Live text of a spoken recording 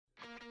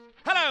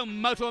Hello,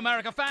 Moto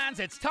America fans.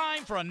 It's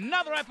time for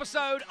another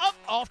episode of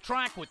Off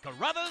Track with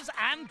Carruthers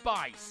and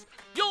Bice.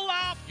 You'll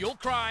laugh, you'll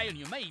cry, and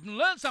you may even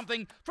learn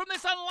something from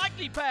this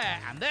unlikely pair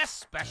and their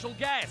special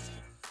guest.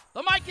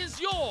 The mic is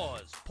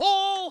yours,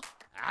 Paul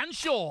and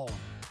Sean.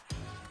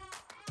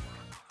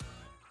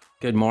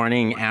 Good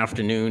morning,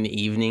 afternoon,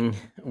 evening,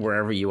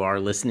 wherever you are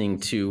listening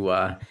to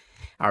our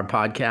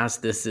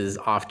podcast. This is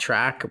Off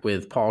Track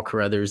with Paul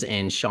Carruthers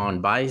and Sean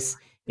Bice.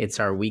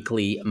 It's our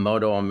weekly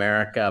Moto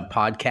America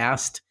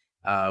podcast.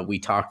 We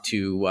talk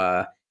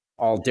to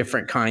all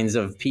different kinds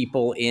of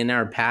people in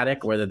our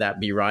paddock, whether that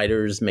be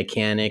riders,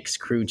 mechanics,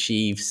 crew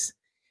chiefs,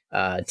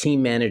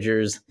 team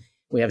managers.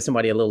 We have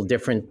somebody a little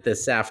different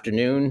this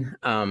afternoon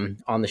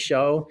on the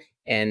show.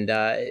 And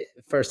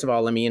first of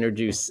all, let me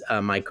introduce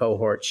my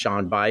cohort,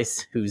 Sean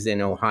Bice, who's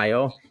in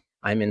Ohio.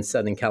 I'm in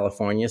Southern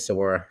California, so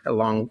we're a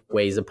long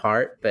ways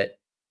apart, but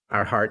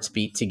our hearts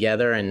beat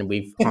together and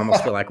we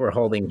almost feel like we're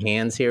holding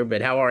hands here.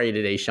 But how are you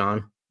today,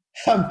 Sean?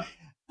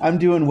 I'm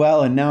doing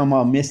well, and now I'm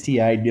all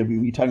misty-eyed.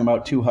 You're talking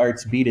about two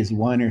hearts beat as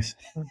one, or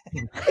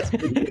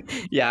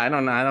Yeah, I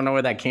don't know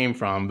where that came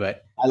from,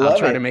 but I'll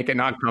try to make it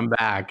not come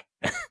back.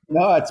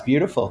 No, it's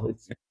beautiful.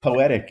 It's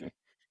poetic.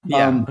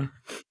 Yeah.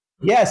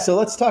 Yeah, so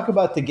let's talk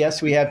about the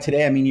guests we have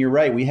today. I mean, you're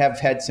right. We have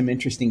had some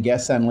interesting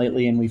guests on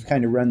lately, and we've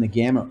kind of run the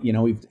gamut. You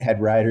know, we've had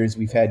riders,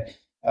 we've had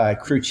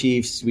crew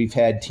chiefs, we've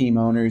had team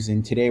owners,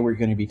 and today we're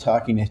going to be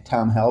talking to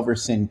Tom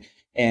Halverson.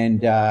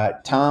 And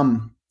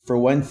Tom, for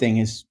one thing,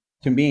 is,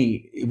 to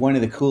me, one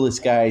of the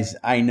coolest guys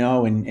I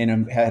know and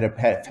had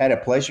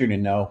a pleasure to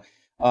know.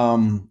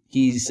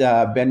 He's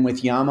been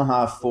with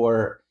Yamaha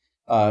for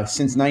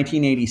since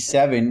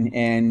 1987,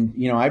 and,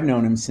 you know, I've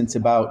known him since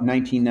about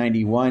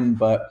 1991,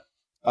 but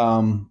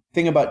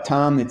thing about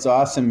Tom that's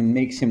awesome and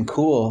makes him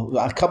cool,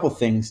 a couple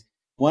things.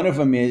 One of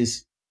them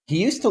is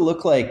he used to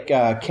look like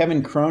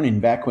Kevin Cronin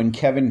back when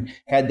Kevin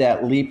had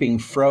that leaping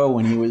fro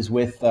when he was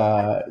with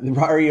the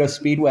REO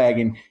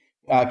Speedwagon.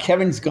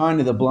 Kevin's gone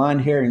to the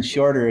blonde hair and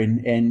shorter,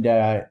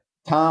 and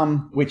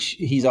Tom, which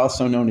he's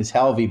also known as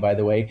Halvey, by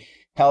the way,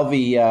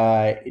 Halvey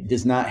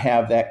does not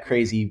have that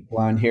crazy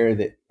blonde hair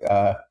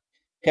that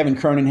Kevin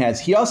Cronin has.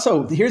 He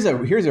also, here's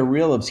a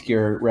real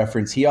obscure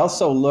reference. He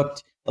also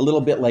looked a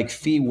little bit like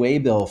Fee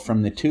Waybill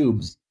from the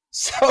Tubes.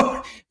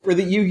 So for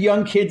you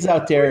young kids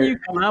out there, where do you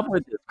come up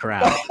with this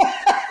crap?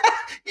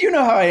 You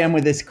know how I am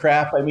with this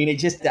crap. I mean, it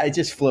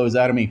just flows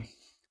out of me.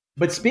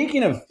 But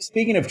speaking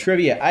of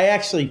trivia, I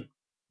actually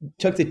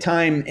took the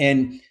time,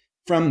 and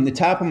from the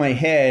top of my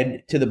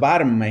head to the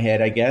bottom of my head,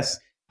 I guess,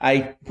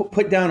 I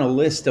put down a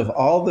list of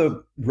all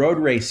the road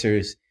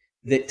racers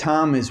that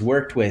Tom has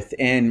worked with.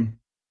 And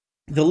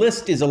the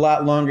list is a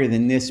lot longer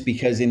than this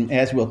because,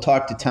 as we'll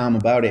talk to Tom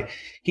about it,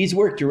 he's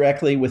worked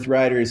directly with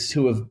riders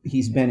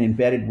he's been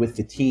embedded with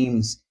the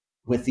teams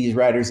with these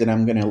riders that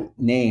I'm going to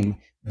name.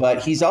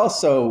 But he's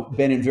also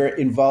been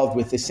involved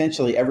with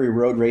essentially every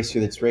road racer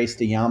that's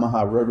raced a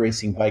Yamaha road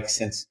racing bike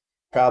since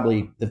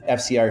probably the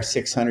FCR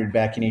 600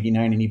 back in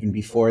 '89, and even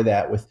before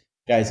that with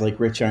guys like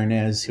Rich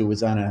Arnaz, who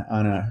was on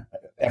a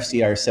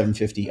FCR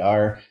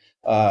 750R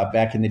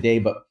back in the day.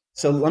 But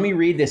so let me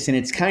read this, and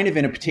it's kind of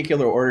in a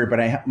particular order, but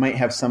I might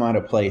have some out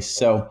of place.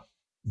 So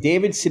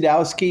David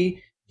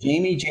Sadowski,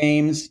 Jamie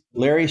James,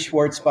 Larry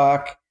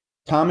Schwartzbach,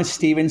 Thomas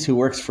Stevens, who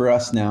works for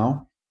us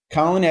now,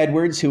 Colin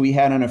Edwards, who we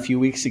had on a few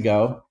weeks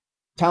ago,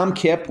 Tom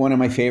Kipp, one of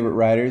my favorite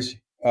riders,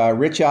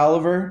 Rich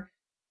Oliver,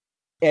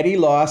 Eddie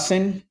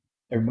Lawson,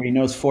 everybody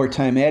knows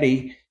four-time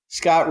Eddie,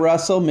 Scott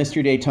Russell,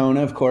 Mr.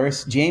 Daytona, of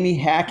course, Jamie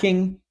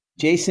Hacking,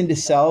 Jason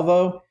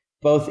DeSalvo,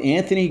 both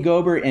Anthony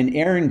Gober and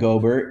Aaron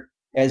Gober,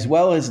 as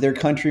well as their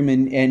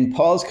countryman and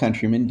Paul's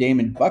countryman,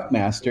 Damon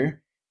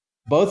Buckmaster,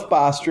 both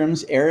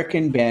Bostroms, Eric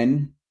and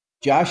Ben,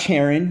 Josh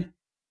Herron,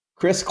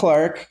 Chris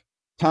Clark,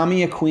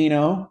 Tommy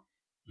Aquino,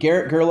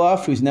 Garrett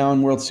Gerloff, who's now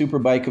in World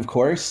Superbike, of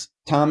course,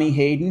 Tommy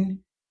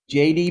Hayden,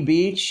 JD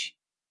Beach,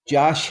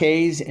 Josh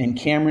Hayes, and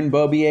Cameron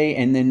Bobier.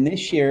 And then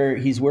this year,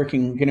 he's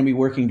going to be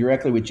working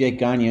directly with Jake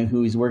Gagne,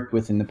 who he's worked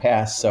with in the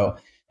past. So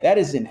that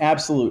is an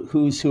absolute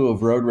who's who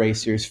of road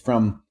racers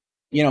from,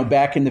 you know,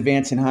 back in the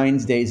Vance and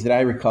Hines days that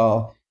I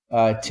recall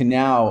to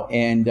now.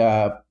 And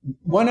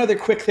one other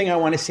quick thing I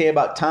want to say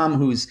about Tom,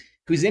 who's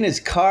in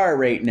his car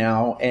right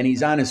now, and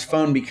he's on his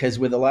phone because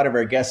with a lot of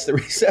our guests, the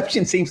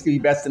reception seems to be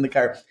best in the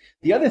car.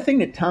 The other thing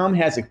that Tom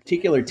has a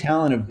particular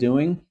talent of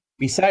doing,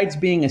 besides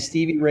being a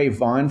Stevie Ray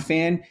Vaughan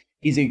fan,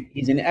 he's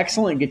an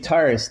excellent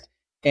guitarist.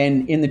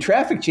 And in the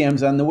traffic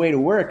jams on the way to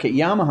work at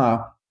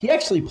Yamaha, he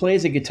actually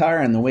plays a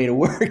guitar on the way to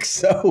work.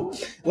 So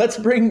let's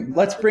bring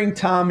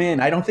Tom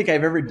in. I don't think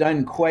I've ever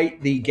done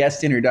quite the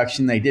guest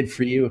introduction I did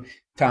for you,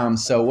 Tom.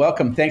 So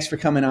welcome. Thanks for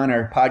coming on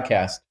our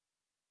podcast.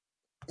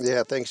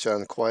 Yeah, thanks,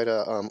 Sean. Quite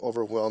a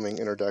overwhelming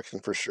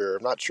introduction for sure.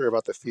 I'm not sure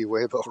about the Fee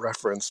Waybill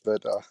reference,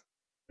 but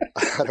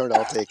I don't know.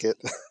 I'll take it.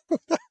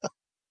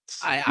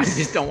 I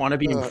just don't want to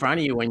be in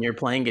front of you when you're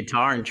playing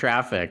guitar in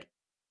traffic.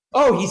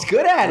 Oh, he's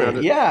good at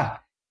it. Yeah.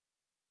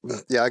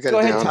 Yeah, I got Go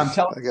it ahead, down.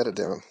 Tom. I got it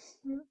down.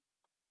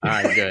 All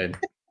right, good.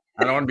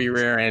 I don't want to be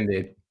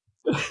rear-ended.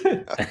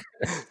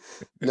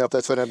 Nope,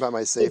 that's when I'm at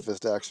my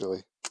safest,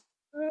 actually.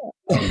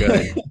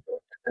 Good.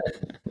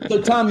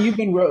 So, Tom, you've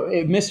been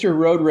Mr.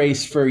 Road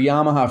Race for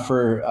Yamaha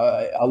for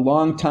a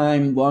long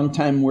time. Long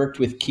time worked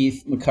with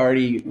Keith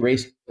McCarty,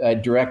 race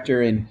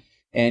director,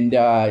 and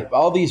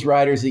all these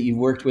riders that you've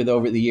worked with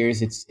over the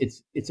years.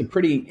 It's a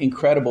pretty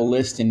incredible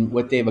list in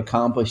what they've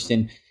accomplished,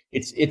 and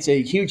it's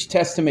a huge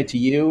testament to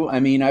you. I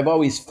mean, I've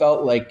always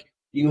felt like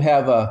you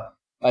have a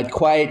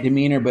quiet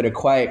demeanor, but a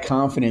quiet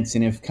confidence,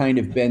 and have kind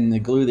of been the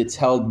glue that's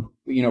held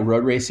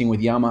road racing with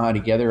Yamaha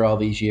together all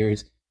these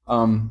years.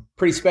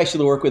 Pretty special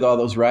to work with all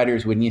those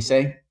riders, wouldn't you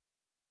say?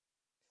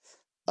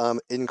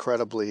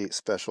 Incredibly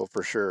special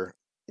for sure.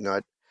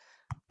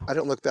 I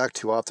don't look back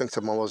too often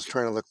because I'm always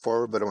trying to look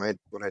forward. But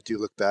when I do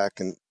look back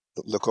and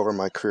look over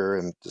my career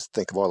and just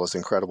think of all those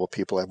incredible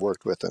people I've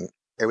worked with and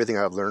everything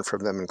I've learned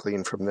from them and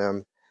gleaned from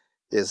them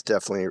is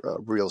definitely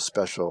a real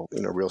special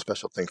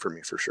thing for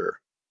me for sure.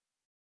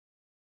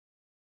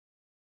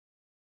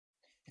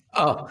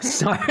 Oh,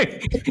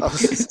 sorry.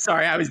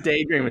 Sorry, I was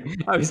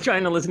daydreaming. I was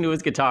trying to listen to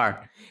his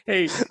guitar.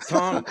 Hey,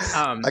 Tom.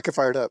 I get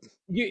fired up.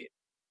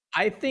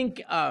 I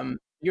think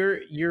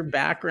your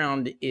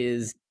background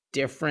is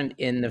different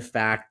in the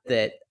fact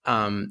that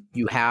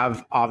you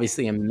have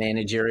obviously a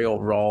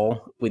managerial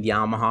role with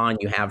Yamaha, and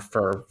you have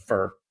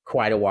for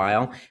quite a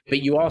while, but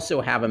you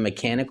also have a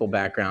mechanical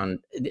background.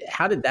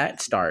 How did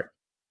that start?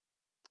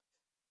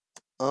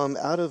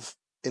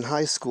 In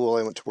high school,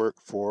 I went to work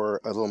for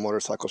a little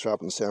motorcycle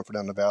shop in San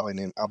Fernando Valley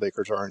named Al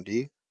Baker's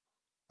R&D.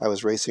 I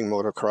was racing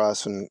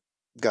motocross and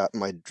got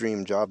my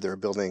dream job there,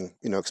 building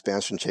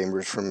expansion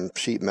chambers from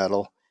sheet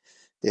metal,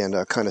 and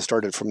kind of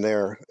started from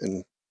there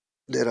and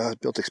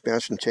built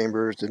expansion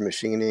chambers, did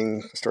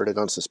machining, started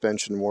on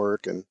suspension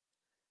work, and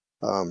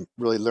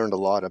really learned a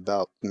lot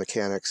about the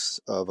mechanics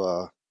of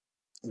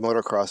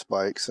motocross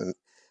bikes, and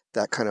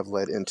that kind of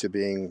led into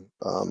being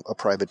a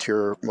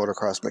privateer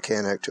motocross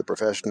mechanic to a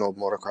professional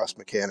motocross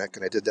mechanic,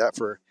 and I did that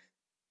for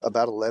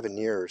about 11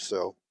 years.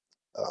 So,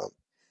 I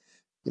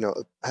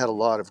had a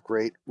lot of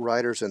great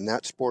riders in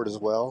that sport as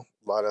well.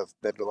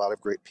 Met a lot of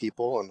great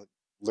people and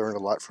learned a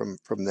lot from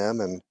them,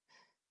 and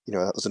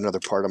that was another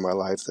part of my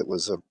life that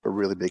was a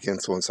really big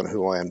influence on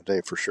who I am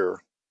today for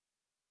sure.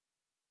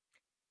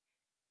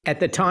 At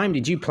the time,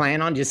 did you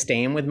plan on just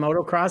staying with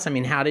motocross? I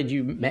mean, how did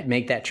you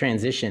make that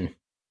transition?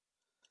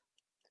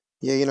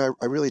 Yeah,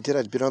 I really did.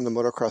 I'd been on the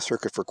motocross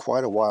circuit for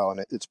quite a while,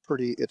 and it's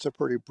a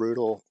pretty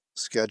brutal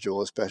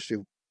schedule,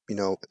 especially, in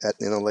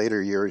the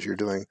later years, you're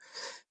doing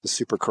the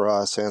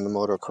supercross and the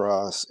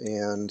motocross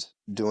and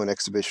doing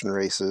exhibition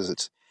races.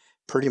 It's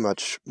pretty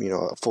much,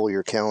 a full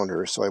year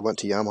calendar. So I went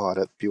to Yamaha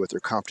to be with their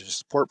competition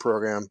support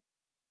program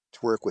to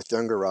work with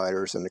younger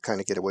riders and to kind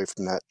of get away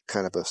from that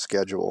kind of a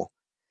schedule,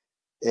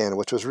 and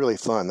which was really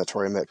fun. That's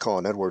where I met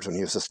Colin Edwards when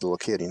he was just a little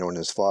kid, and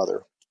his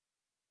father.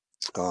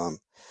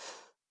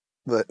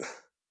 But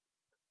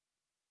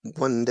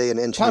one day an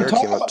engineer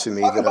came up to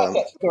me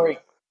that story.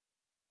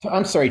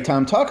 I'm sorry,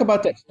 Tom. Talk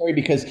about that story,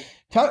 because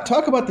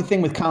talk about the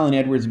thing with Colin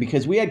Edwards,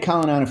 because we had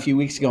Colin on a few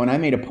weeks ago, and I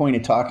made a point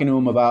of talking to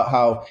him about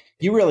how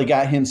you really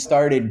got him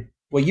started.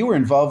 Well, you were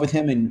involved with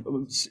him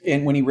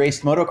in when he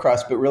raced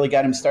motocross, but really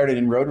got him started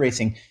in road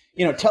racing.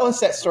 Tell us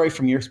that story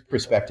from your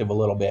perspective a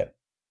little bit.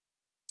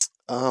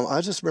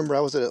 I just remember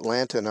I was at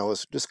Atlanta and I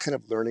was just kind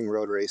of learning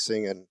road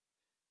racing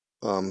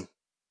and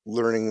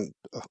learning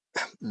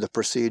the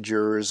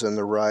procedures and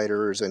the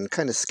riders and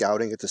kind of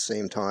scouting at the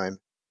same time.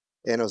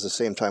 And it was the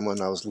same time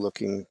when I was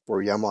looking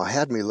for Yamaha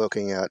had me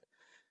looking at,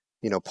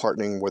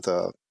 partnering with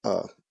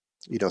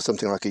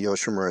something like a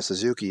Yoshima or a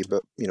Suzuki,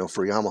 but,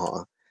 for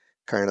Yamaha,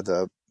 kind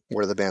of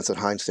where the Vance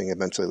Hines thing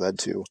eventually led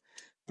to.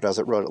 But I was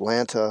at Road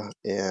Atlanta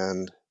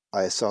and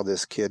I saw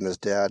this kid and his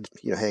dad,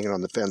 hanging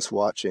on the fence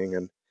watching,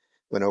 and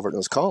went over and it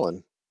was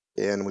Colin.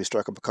 And we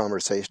struck up a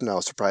conversation. I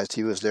was surprised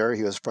he was there.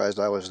 He was surprised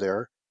I was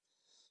there.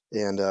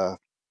 And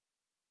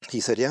he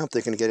said, "Yeah, I'm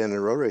thinking of getting into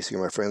road racing.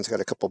 My friend's got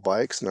a couple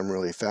bikes and I'm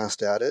really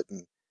fast at it.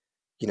 And,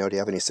 do you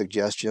have any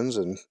suggestions?"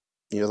 And,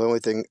 the only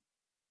thing,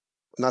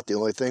 not the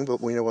only thing, but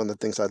one of the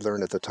things I'd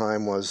learned at the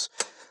time was,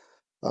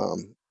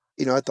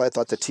 I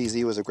thought the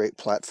TZ was a great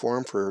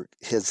platform for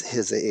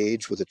his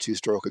age with a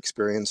two-stroke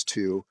experience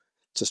to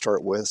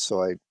start with.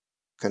 So I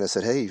kind of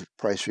said, "Hey, you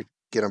probably should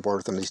get on board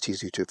with one of these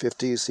TZ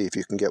 250s, see if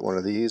you can get one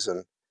of these.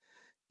 And,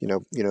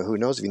 who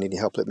knows, if you need any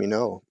help, let me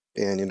know."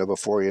 And,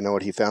 before you know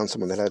it, he found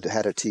someone that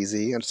had a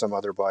TZ and some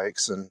other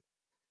bikes, and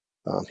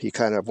he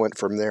kind of went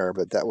from there.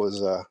 But that was,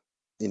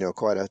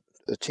 quite a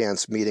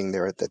chance meeting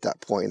there at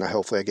that point. And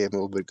hopefully I gave him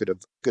a little bit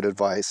good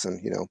advice,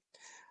 and,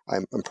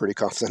 I'm pretty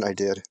confident I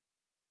did.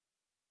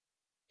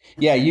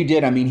 Yeah, you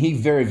did. I mean, he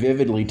very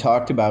vividly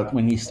talked about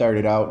when he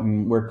started out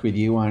and worked with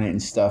you on it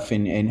and stuff,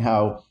 and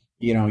how,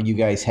 you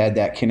guys had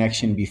that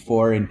connection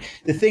before. And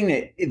the thing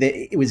that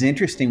it was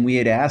interesting, we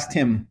had asked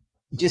him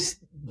just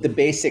the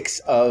basics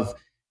of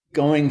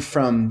going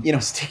from,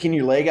 sticking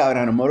your leg out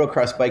on a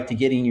motocross bike to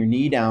getting your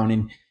knee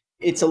down.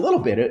 it's a little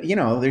bit,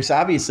 there's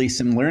obviously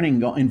some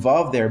learning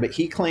involved there, but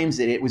he claims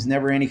that it was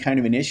never any kind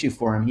of an issue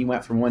for him. He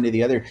went from one to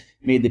the other,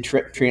 made the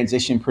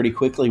transition pretty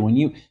quickly. When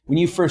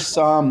you first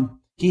saw him,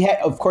 he had,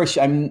 of course,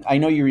 I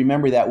know you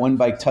remember that one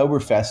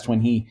Biketoberfest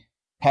when he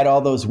had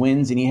all those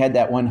wins and he had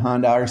that one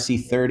Honda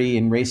RC30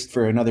 and raced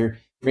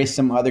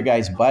some other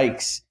guys'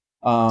 bikes.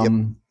 Yep.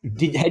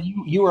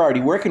 You were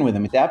already working with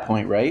him at that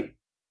point, right?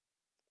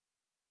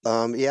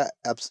 Yeah,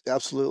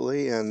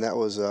 absolutely. And that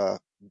was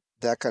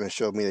that kind of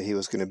showed me that he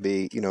was going to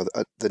be,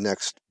 the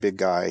next big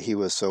guy. He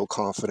was so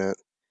confident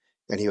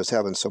and he was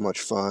having so much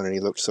fun and he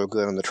looked so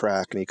good on the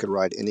track and he could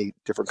ride any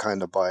different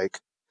kind of bike.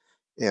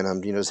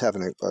 And just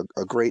having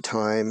a great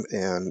time.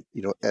 And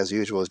as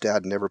usual, his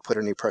dad never put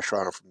any pressure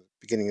on him from the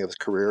beginning of his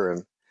career.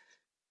 And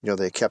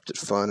they kept it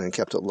fun and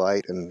kept it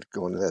light and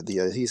going to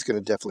that. He's going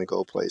to definitely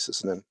go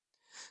places. And then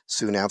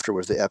soon after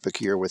was the epic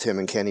year with him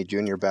and Kenny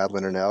Jr.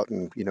 battling it out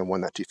and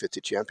won that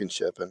 250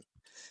 championship. And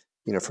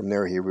from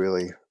there he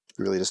really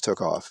just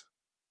took off.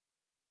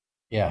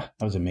 Yeah,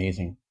 that was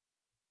amazing.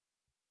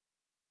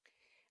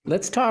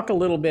 Let's talk a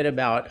little bit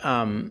about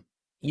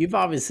you've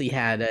obviously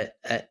had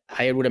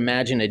I would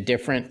imagine a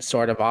different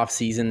sort of off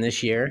season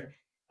this year.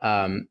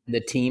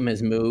 The team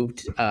has moved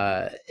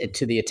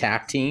to the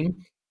Attack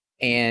team,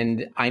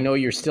 and I know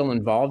you're still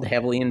involved,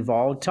 heavily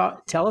involved.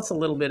 Tell us a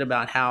little bit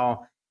about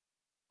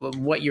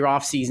what your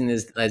off season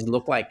has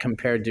looked like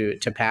compared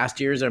to past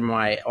years. Or am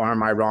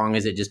I wrong?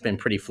 Has it just been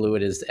pretty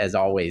fluid as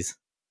always?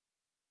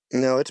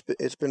 No,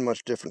 it's been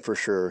much different for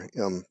sure.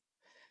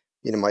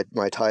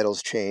 My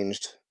title's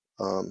changed,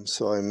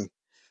 so I'm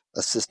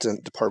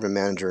assistant department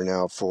manager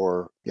now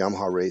for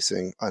Yamaha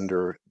Racing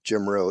under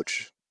Jim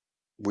Roach.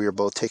 We are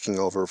both taking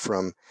over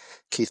from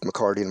Keith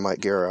McCarty and Mike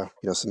Guerra.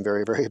 Some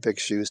very, very big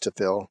shoes to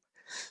fill.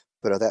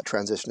 But that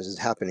transition is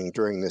happening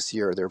during this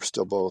year. They're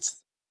still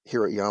both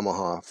here at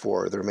Yamaha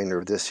for the remainder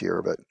of this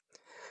year. But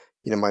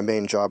my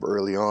main job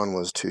early on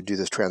was to do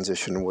this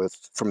transition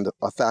from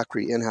a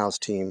factory in-house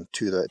team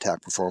to the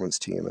Attack Performance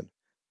team.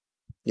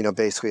 And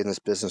basically in this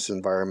business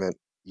environment,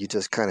 you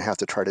just kind of have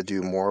to try to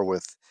do more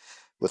with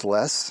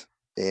less.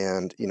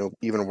 And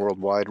even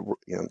worldwide,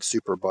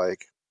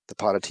 Superbike, the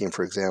PATA team,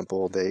 for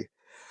example, they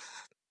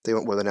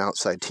went with an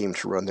outside team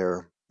to run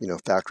their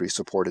factory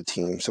supported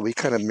team. So we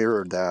kind of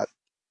mirrored that.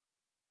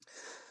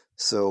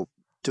 So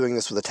doing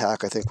this with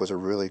Attack, I think, was a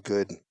really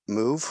good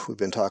move. We've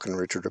been talking to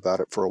Richard about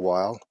it for a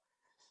while,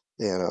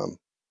 and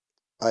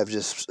I've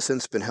just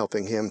since been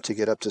helping him to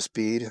get up to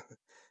speed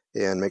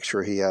and make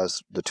sure he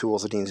has the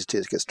tools that he needs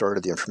to get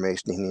started, the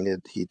information he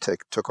needed. He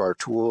took our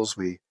tools.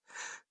 We've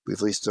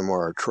leased him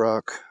our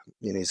truck.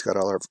 He's got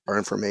all our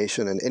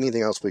information and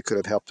anything else we could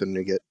have helped him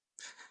to hit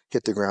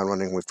the ground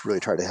running. We've really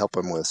tried to help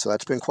him with. So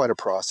that's been quite a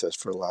process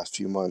for the last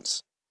few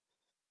months.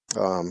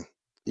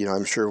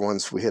 I'm sure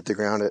once we hit the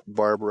ground at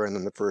Barbara and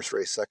then the first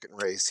race, second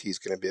race, he's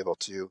going to be able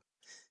to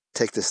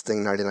take this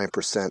thing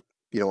 99%,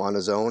 on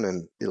his own,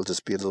 and it'll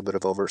just be a little bit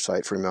of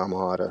oversight from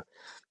Yamaha to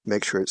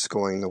make sure it's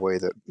going the way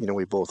that,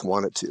 we both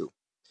want it to.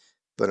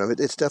 But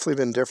it's definitely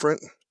been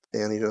different,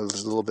 and,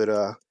 there's a little bit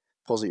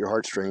pulls at your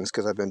heartstrings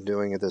because I've been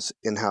doing this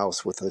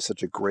in-house with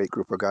such a great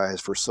group of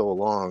guys for so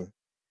long.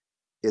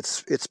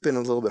 It's been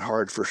a little bit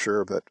hard for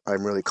sure, but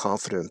I'm really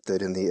confident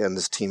that in the end,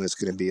 this team is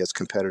going to be as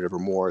competitive or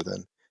more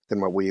than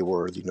what we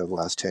were, the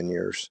last 10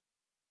 years.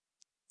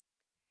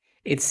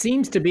 It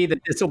seems to be that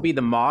this will be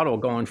the model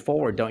going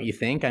forward, don't you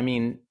think? I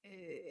mean,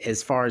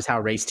 as far as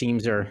how race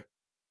teams are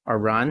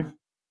run?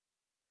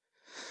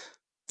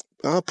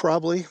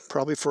 Probably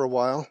for a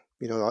while.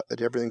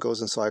 Everything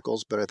goes in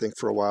cycles, but I think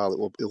for a while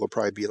it will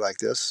probably be like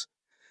this.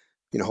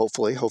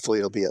 Hopefully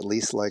it'll be at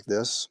least like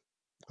this.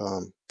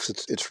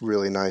 'Cause it's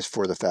really nice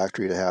for the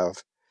factory to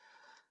have,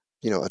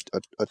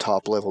 a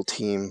top level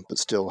team, but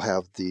still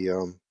have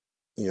the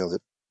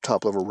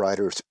top level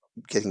riders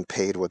getting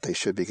paid what they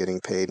should be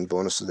getting paid and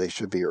bonuses they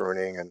should be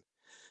earning, and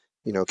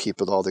keep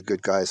with all the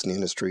good guys in the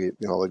industry,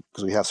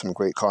 because we have some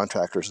great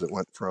contractors that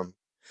went from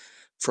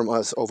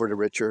us over to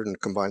Richard and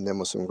combined them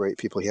with some great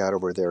people he had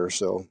over there.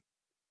 So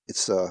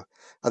it's I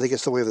think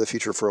it's the way of the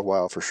future for a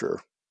while for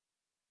sure.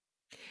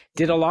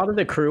 Did a lot of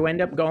the crew end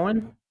up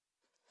going?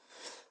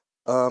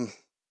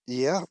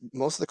 Yeah,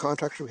 most of the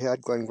contractors we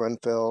had, Glenn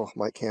Grenfell,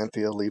 Mike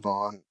Canfield, Lee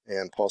Vaughn,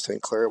 and Paul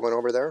St. Clair went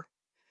over there.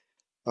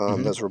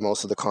 Those were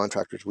most of the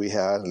contractors we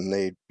had, and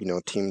they,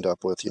 teamed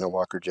up with,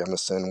 Walker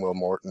Jemison, Will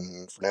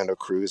Morton, Fernando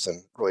Cruz,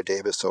 and Roy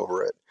Davis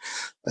over at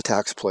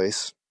Attack's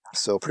place.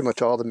 So pretty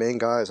much all the main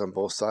guys on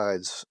both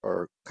sides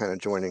are kind of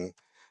joining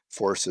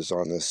forces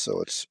on this.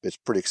 So it's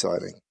pretty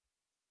exciting.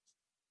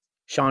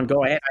 Sean,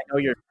 go ahead.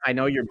 I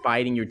know you're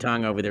biting your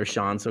tongue over there,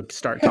 Sean. So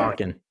start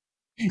talking.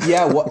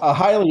 Yeah, well, a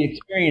highly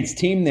experienced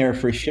team there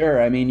for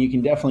sure. I mean, you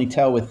can definitely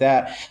tell with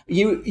that.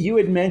 You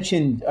had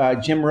mentioned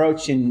Jim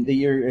Roach and that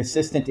you're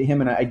assistant to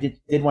him, and I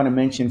did want to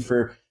mention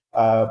for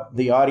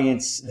the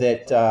audience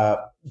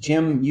that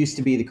Jim used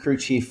to be the crew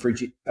chief for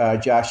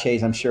Josh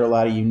Hayes. I'm sure a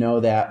lot of you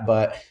know that,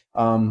 but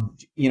so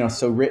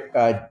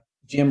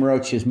Jim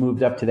Roach has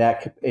moved up to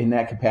that in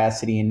that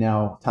capacity, and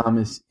now Tom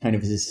is kind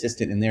of his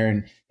assistant in there,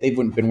 and they've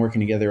been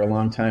working together a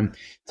long time.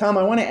 Tom,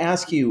 I want to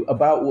ask you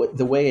about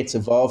the way it's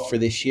evolved for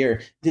this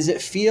year. Does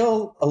it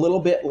feel a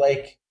little bit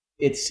like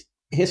it's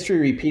history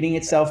repeating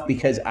itself?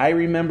 Because I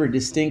remember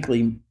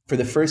distinctly for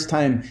the first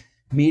time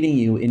meeting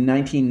you in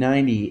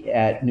 1990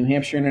 at New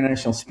Hampshire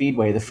International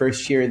Speedway, the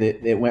first year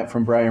that it went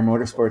from Breyer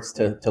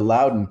Motorsports to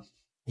Loudon.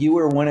 You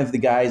were one of the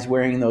guys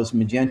wearing those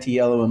magenta,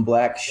 yellow, and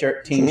black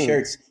team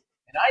shirts.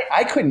 And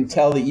I couldn't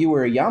tell that you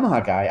were a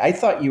Yamaha guy. I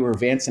thought you were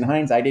Vance and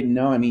Hines. I didn't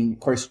know. I mean, of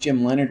course,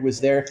 Jim Leonard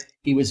was there.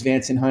 He was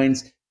Vance and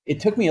Hines. It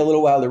took me a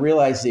little while to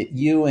realize that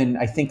you and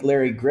I think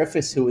Larry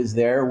Griffiths, who was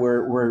there,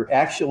 were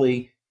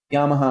actually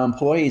Yamaha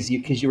employees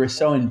because you were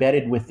so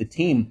embedded with the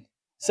team.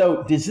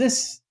 So does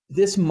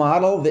this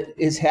model that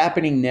is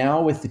happening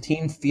now with the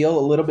team feel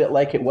a little bit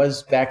like it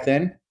was back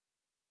then?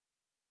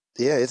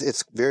 Yeah,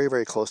 it's very,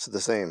 very close to the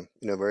same.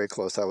 Very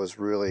close. I was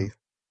really,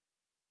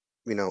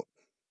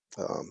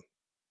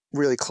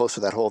 really close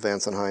to that whole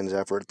Vance and Hines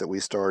effort that we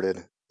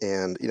started,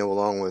 and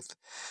along with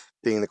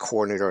being the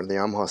coordinator on the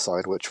Yamaha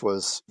side, which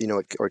was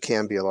it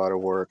can be a lot of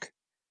work.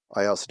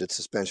 I also did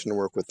suspension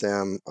work with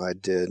them. I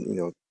did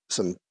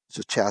some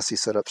just chassis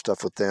setup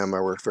stuff with them.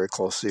 I worked very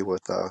closely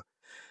with the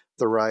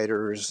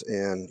riders,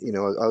 and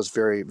I was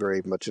very,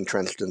 very much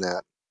entrenched in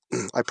that.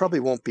 I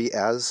probably won't be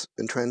as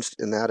entrenched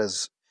in that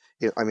as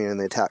in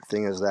the attack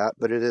thing as that,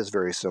 but it is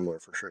very similar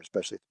for sure,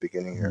 especially at the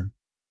beginning here.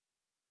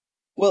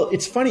 Well,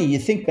 it's funny. You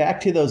think back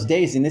to those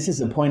days, and this is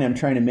the point I'm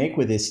trying to make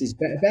with this, is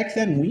back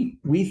then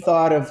we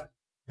thought of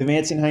the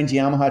Vance and Hines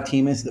Yamaha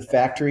team as the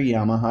factory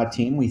Yamaha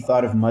team. We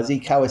thought of Muzzy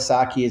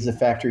Kawasaki as the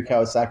factory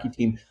Kawasaki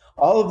team.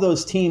 All of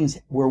those teams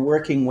were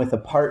working with a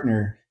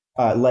partner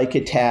like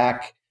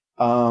Attack,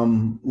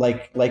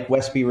 like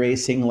Westby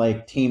Racing,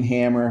 like Team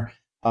Hammer.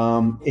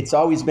 It's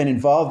always been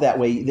involved that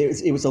way.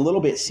 It was a little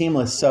bit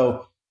seamless.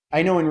 So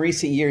I know in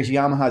recent years,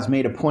 Yamaha's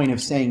made a point of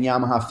saying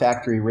Yamaha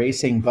Factory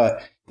Racing,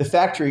 but the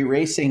factory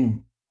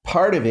racing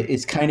part of it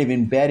is kind of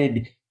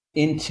embedded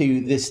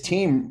into this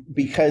team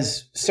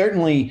because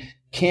certainly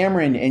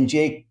Cameron and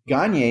Jake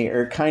Gagne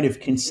are kind of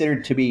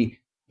considered to be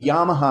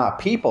Yamaha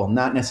people,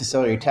 not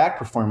necessarily Attack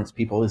Performance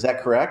people. Is that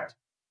correct?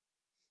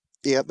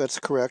 Yep, that's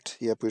correct.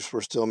 Yep,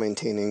 we're still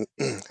maintaining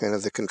kind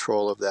of the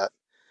control of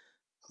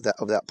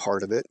that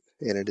part of it,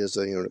 and it is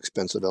an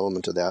expensive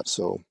element of that.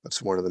 So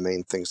that's one of the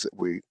main things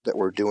that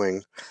we're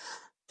doing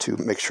to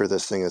make sure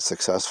this thing is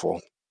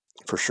successful,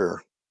 for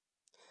sure.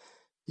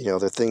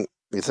 The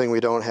thing we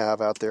don't have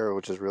out there,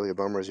 which is really a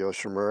bummer, is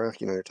Yoshimura.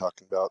 You're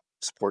talking about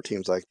sport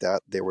teams like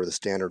that. They were the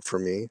standard for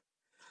me.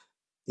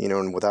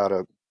 And without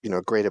a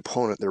great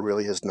opponent, there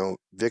really is no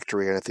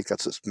victory. And I think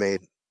that's what's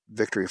made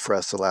victory for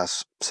us the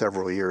last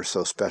several years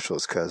so special,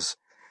 is because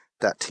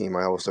that team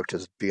I always looked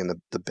as being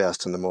the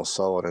best and the most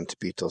solid, and to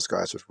beat those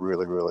guys was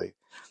really, really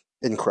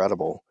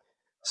incredible.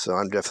 So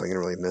I'm definitely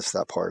going to really miss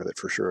that part of it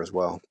for sure as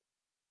well.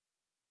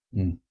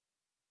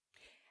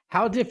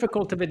 How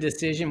difficult of a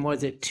decision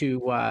was it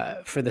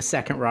for the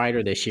second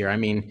rider this year? I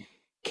mean,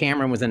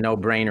 Cameron was a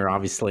no-brainer,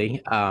 obviously,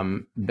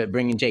 but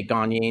bringing Jake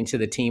Gagne into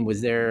the team,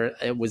 was there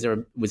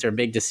a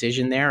big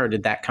decision there, or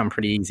did that come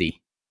pretty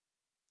easy?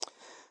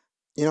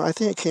 I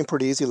think it came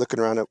pretty easy looking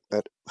around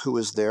at who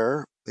was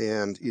there,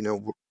 and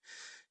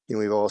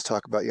we've always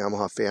talked about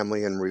Yamaha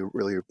family, and we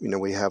really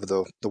we have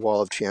the wall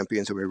of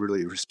champions, and we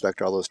really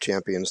respect all those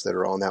champions that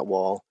are on that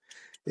wall.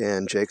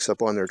 And Jake's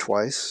up on there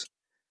twice.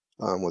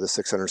 With a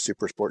 600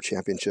 Super Sport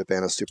Championship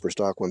and a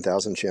Superstock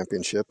 1000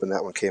 Championship, and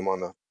that one came on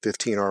the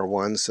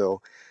 15R1.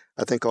 So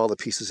I think all the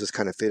pieces just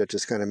kind of fit. It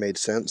just kind of made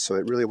sense. So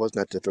it really wasn't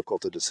that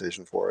difficult a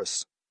decision for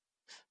us.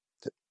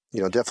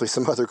 Definitely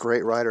some other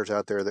great riders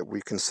out there that we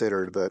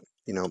considered, but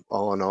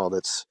all in all,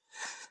 that's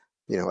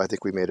I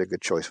think we made a good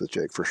choice with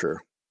Jake for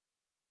sure.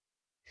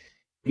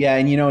 Yeah,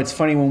 and it's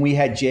funny, when we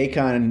had Jake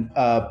on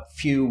a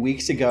few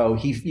weeks ago,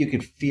 you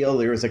could feel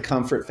there was a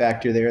comfort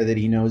factor there that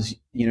he knows,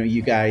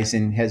 you guys,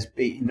 and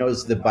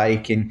knows the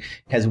bike and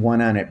has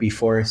won on it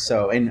before.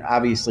 So, and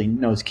obviously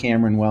knows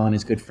Cameron well and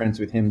is good friends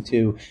with him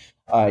too.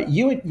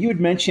 You had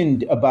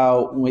mentioned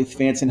about with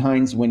Vance and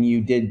Hines when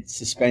you did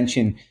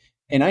suspension,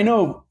 and I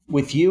know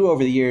with you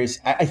over the years,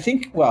 I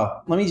think,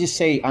 well, let me just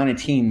say, on a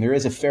team, there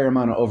is a fair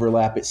amount of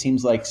overlap. It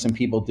seems like some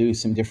people do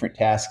some different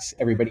tasks.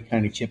 Everybody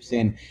kind of chips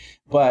in.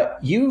 But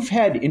you've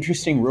had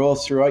interesting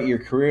roles throughout your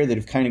career that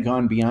have kind of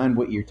gone beyond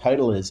what your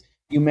title is.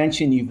 You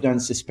mentioned you've done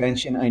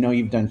suspension. I know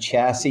you've done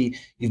chassis.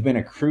 You've been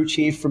a crew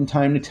chief from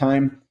time to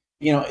time.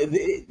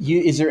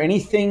 Is there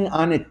anything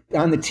on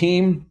the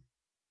team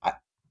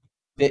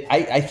that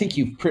I think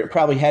you've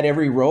probably had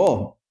every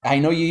role? I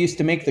know you used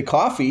to make the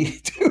coffee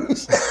too,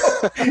 so,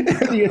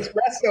 the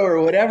espresso or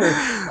whatever.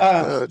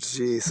 Oh,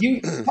 jeez.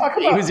 He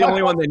was the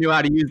only one that knew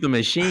how to use the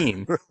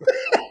machine.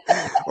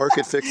 Or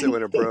could fix it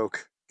when it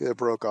broke. It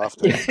broke off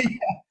there.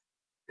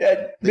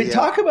 But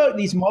talk about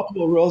these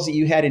multiple roles that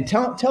you had, and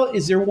tell,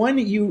 is there one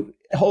that you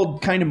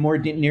hold kind of more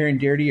near and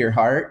dear to your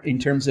heart in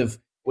terms of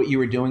what you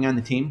were doing on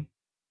the team?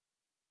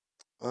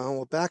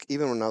 Well, back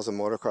even when I was a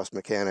motocross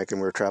mechanic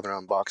and we were traveling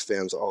around box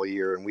fans all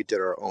year, and we did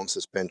our own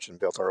suspension,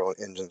 built our own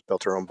engines,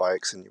 built our own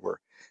bikes, and you were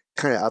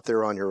kind of out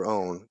there on your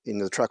own.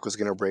 The truck was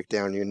going to break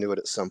down. You knew it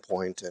at some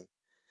point, and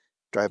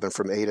driving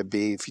from A to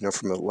B,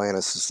 from Atlanta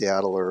to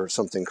Seattle or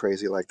something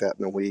crazy like that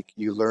in a week,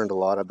 you learned a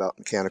lot about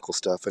mechanical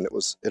stuff, and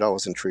it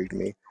always intrigued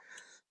me.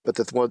 But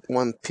the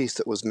one piece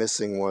that was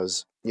missing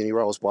was, you were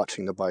always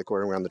watching the bike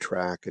going around the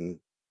track and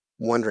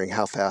wondering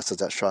how fast is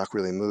that shock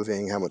really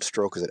moving, how much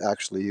stroke is it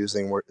actually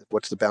using,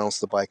 what's the balance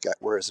of the bike at,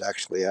 where is it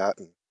actually at.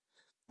 And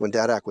when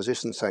data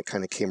acquisition site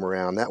kind of came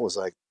around, that was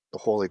like the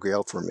holy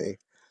grail for me.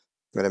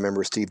 And I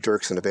remember Steve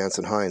Dirksen of Vance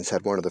and Hines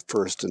had one of the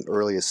first and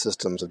earliest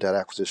systems of data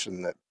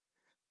acquisition that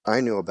I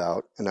knew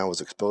about, and I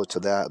was exposed to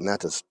that, and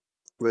that just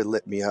really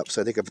lit me up.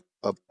 So I think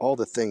of all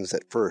the things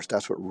at first,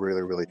 that's what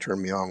really, really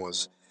turned me on,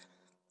 was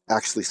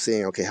actually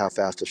seeing, okay, how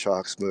fast the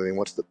shock's moving,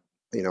 what's the,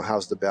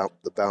 how's the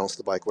balance of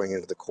the bike going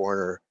into the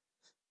corner,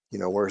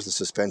 where's the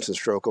suspension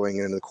stroke going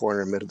into the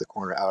corner, mid of the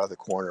corner, out of the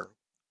corner.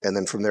 And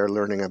then from there,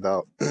 learning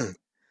about,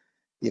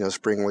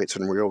 spring weights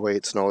and real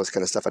weights and all this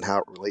kind of stuff and how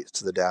it relates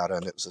to the data.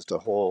 And it was just a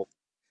whole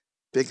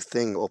big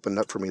thing opened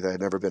up for me that I'd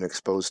never been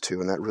exposed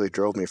to. And that really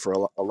drove me for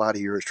a lot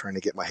of years trying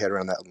to get my head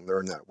around that and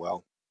learn that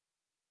well.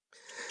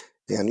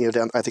 And,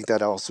 I think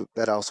that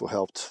also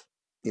helped,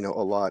 a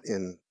lot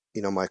in,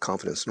 my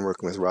confidence in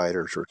working with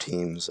riders or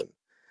teams.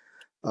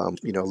 And,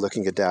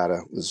 looking at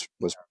data was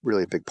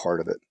really a big part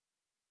of it.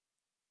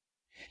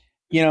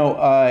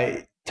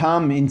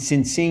 Tom, in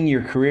seeing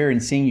your career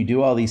and seeing you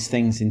do all these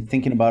things and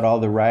thinking about all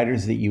the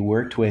riders that you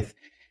worked with,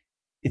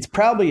 it's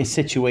probably a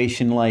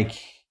situation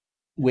like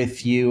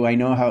with you. I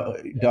know how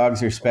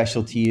dogs are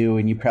special to you,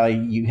 and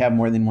you have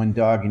more than one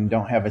dog and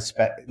don't have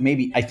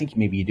maybe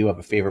you do have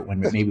a favorite one,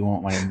 but maybe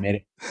won't want to admit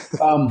it.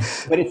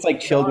 But it's like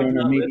children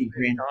or maybe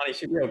grand. He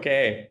should be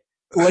okay.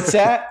 What's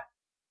that?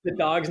 The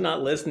dog's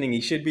not listening.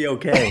 He should be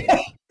okay.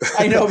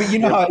 I know,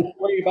 but how I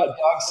worry about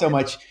dogs so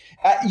much.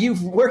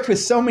 You've worked with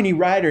so many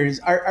riders.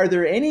 Are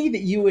there any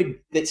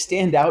that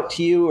stand out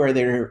to you, or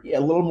they're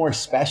a little more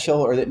special,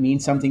 or that mean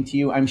something to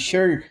you? I'm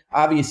sure,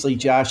 obviously,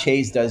 Josh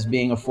Hayes does,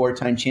 being a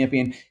 4-time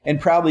champion,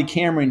 and probably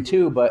Cameron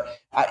too. But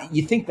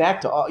you think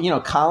back to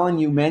all, Colin,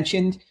 you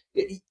mentioned.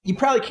 You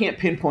probably can't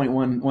pinpoint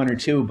one or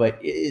two, but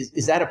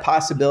is that a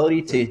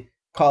possibility to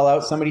call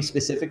out somebody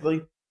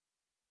specifically?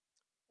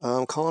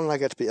 Colin and I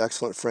got to be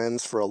excellent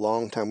friends for a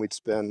long time. We'd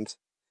spend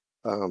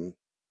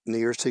New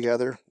Year's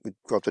together. We'd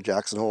go up to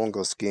Jackson Hole and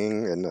go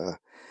skiing, and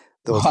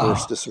those were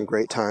just some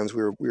great times.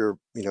 We were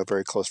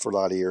very close for a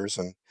lot of years,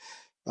 and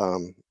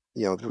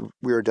we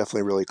were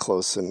definitely really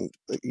close, and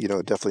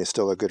definitely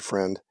still a good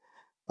friend.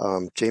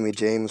 Jamie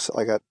James,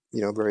 I got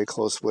very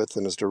close with,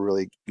 and is a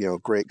really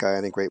great guy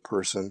and a great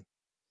person.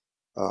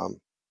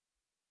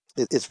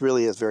 It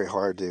really is very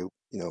hard to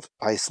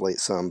isolate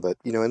some, but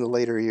in the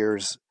later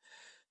years,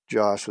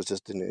 Josh was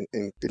just an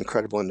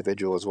incredible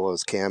individual, as well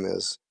as Cam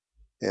is.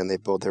 And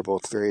they're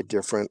both very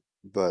different,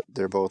 but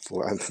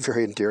I'm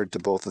very endeared to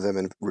both of them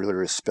and really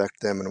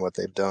respect them and what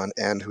they've done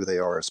and who they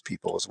are as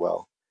people as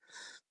well.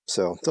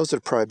 So those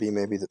would probably be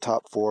maybe the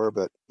top 4,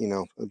 but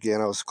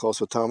again, I was close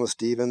with Thomas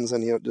Stevens,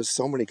 and there's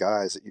so many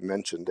guys that you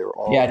mentioned. They were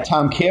all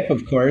Tom Kipp,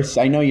 of course.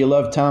 I know you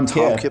love Tom Kipp.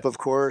 Tom Kipp, of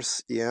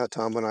course. Yeah,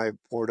 Tom and I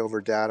poured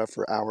over data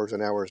for hours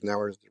and hours and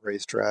hours at the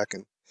racetrack,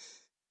 and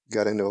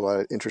got into a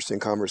lot of interesting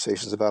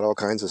conversations about all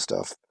kinds of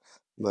stuff.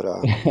 But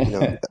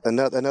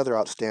another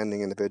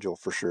outstanding individual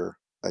for sure.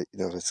 I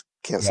just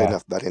can't say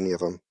enough about any of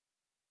them.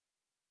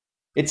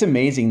 It's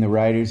amazing, the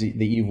riders that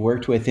you've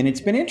worked with, and it's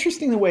been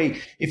interesting the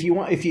way, if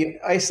you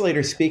isolate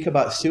or speak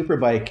about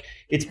Superbike,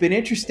 it's been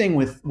interesting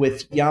with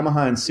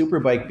Yamaha and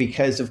Superbike,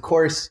 because of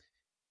course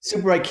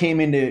Superbike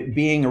came into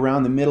being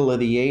around the middle of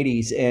the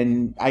 80s,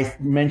 and I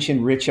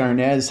mentioned Rich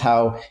Arnaz,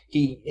 how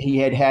he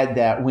had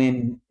that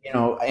win,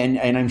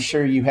 and I'm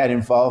sure you had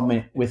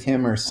involvement with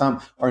him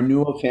or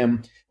knew of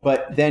him.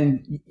 But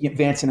then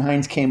Vance and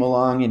Hines came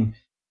along, and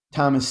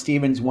Thomas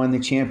Stevens won the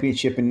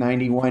championship in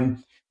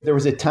 '91. There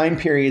was a time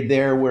period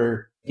there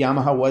where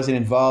Yamaha wasn't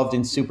involved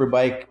in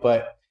Superbike,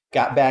 but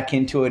got back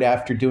into it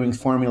after doing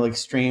Formula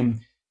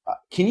Extreme.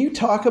 Can you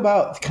talk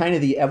about kind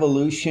of the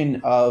evolution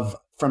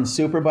from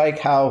Superbike,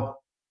 how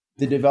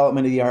the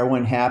development of the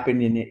R1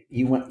 happened, and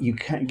you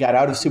got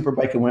out of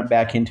Superbike and went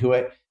back into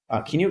it?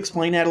 Can you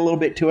explain that a little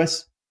bit to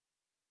us?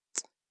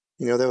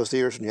 There was the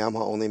years when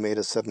Yamaha only made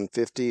a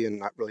 750 and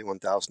not really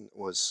 1000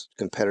 was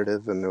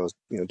competitive, and there was,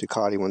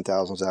 Ducati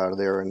 1000s out of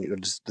there,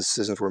 and just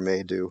decisions were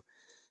made to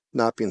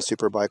not be in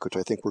Superbike, which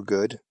I think were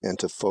good, and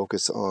to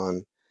focus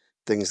on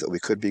things that we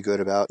could be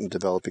good about and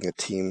developing a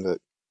team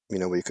that,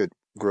 we could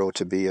grow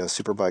to be a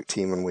Superbike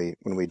team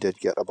when we did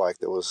get a bike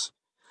that was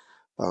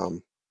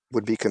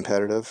would be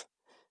competitive.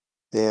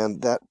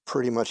 And that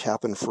pretty much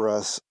happened for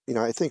us.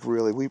 I think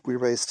really we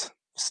raced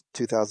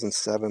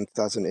 2007,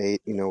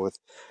 2008, with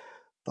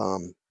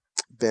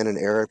Ben and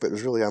Eric, but it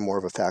was really on more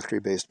of a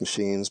factory-based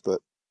machines.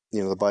 But,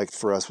 the bike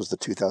for us was the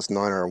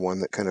 2009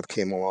 R1 that kind of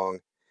came along.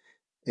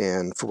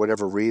 And for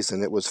whatever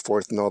reason, it was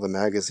fourth in all the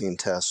magazine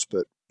tests.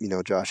 But,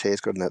 Josh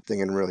Hayes got in that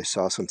thing and really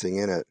saw something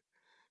in it.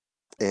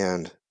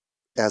 And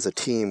as a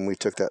team, we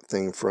took that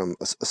thing from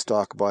a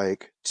stock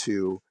bike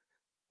to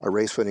a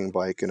race-winning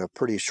bike in a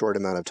pretty short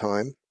amount of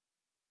time.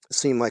 It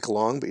seemed like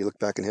long, but you look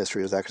back in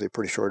history, it was actually a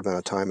pretty short amount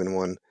of time and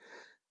won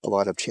a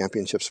lot of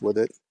championships with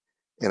it.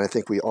 And I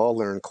think we all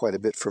learned quite a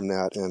bit from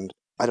that. And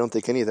I don't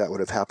think any of that would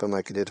have happened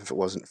like it did if it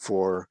wasn't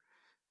for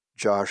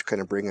Josh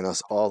kind of bringing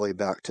us all the way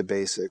back to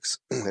basics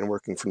and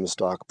working from the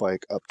stock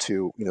bike up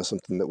to,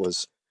 something that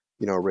was,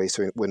 a race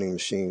winning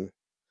machine.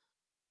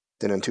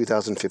 Then in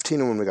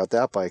 2015, when we got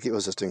that bike, it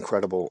was just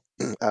incredible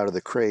out of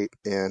the crate.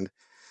 And,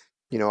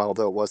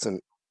 although it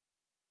wasn't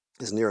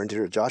as near and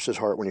dear to Josh's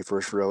heart when he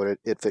first rode it,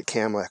 it fit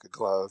Cam like a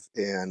glove.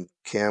 And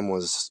Cam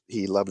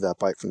he loved that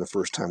bike from the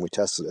first time we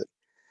tested it.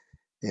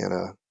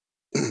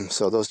 And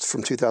so those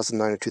from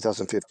 2009 to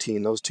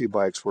 2015, those two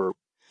bikes were,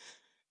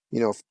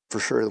 for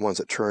sure the ones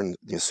that turned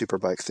the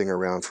superbike thing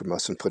around from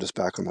us and put us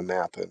back on the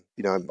map. And,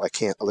 I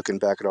can't, looking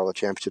back at all the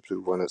championships we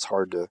won,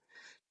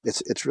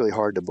 it's really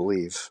hard to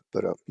believe.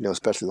 But,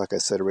 especially, like I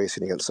said,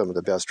 racing against some of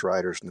the best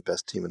riders and the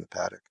best team in the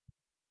paddock.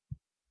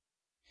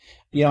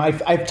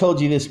 I've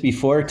told you this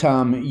before,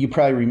 Tom. You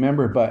probably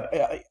remember, but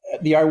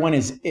the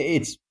R1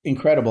 it's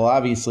incredible,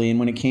 obviously. And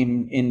when it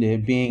came into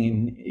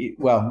being in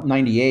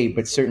 98,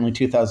 but certainly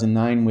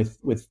 2009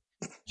 with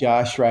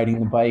Josh riding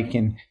the bike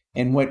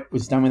and what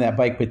was done with that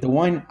bike. But the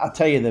one I'll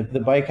tell you, the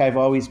bike I've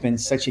always been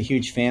such a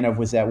huge fan of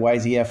was that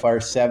YZF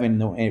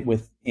R7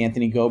 with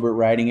Anthony Gobert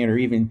riding it, or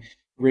even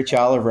Rich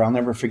Oliver. I'll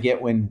never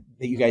forget when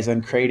you guys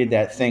uncrated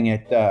that thing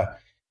at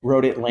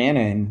Road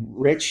Atlanta, and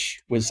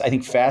Rich was, I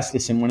think,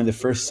 fastest in one of the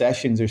first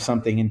sessions or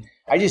something. And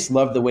I just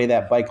loved the way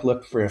that bike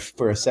looked for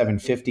a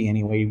 750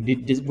 anyway.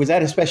 Was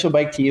that a special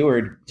bike to you,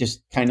 or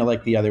just kind of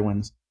like the other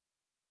ones?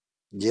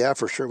 Yeah,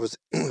 for sure.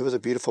 It was a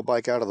beautiful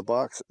bike out of the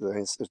box. I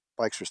mean,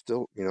 bikes are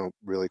still,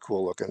 really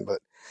cool looking, but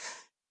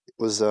it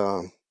was,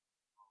 I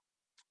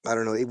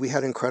don't know, we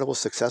had incredible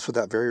success with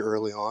that very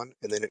early on,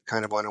 and then it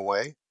kind of went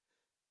away.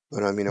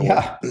 But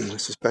Yeah.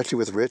 especially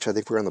with Rich, I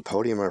think we were on the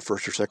podium in our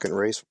first or second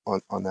race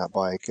on that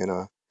bike, and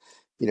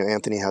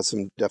Anthony had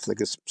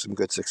definitely some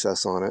good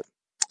success on it.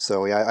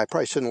 So yeah, I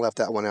probably shouldn't have left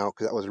that one out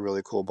because that was a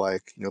really cool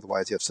bike. The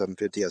YZF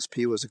 750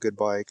 SP was a good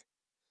bike,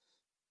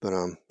 but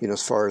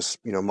as far as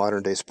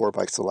modern day sport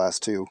bikes, the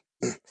last two,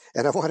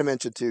 and I want to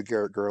mention too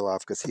Garrett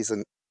Gerloff, because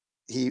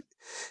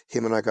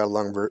him and I got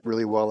along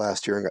really well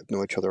last year and got to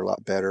know each other a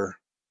lot better.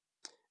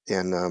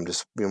 And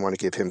just want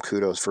to give him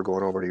kudos for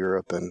going over to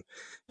Europe and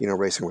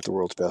racing with the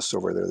world's best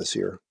over there this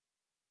year.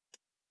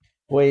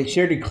 Boy, it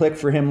sure did click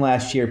for him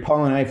last year.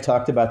 Paul and I have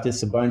talked about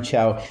this a bunch.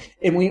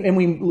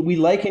 We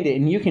likened it,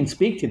 and you can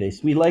speak to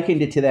this. We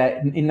likened it to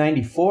that in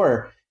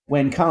 '94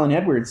 when Colin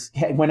Edwards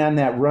went on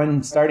that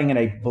run, starting at,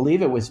 I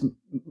believe it was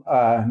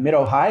Mid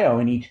Ohio,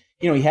 and he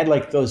had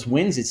like those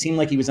wins. It seemed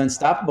like he was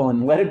unstoppable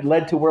and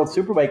led to World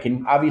Superbike.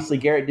 And obviously,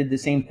 Garrett did the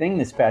same thing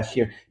this past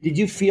year. Did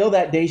you feel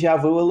that deja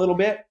vu a little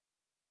bit?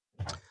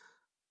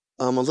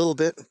 A little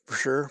bit, for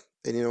sure.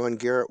 And, and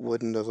Garrett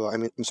wouldn't have,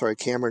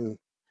 Cameron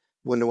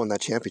wouldn't have won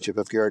that championship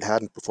if Garrett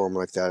hadn't performed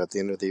like that at the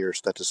end of the year.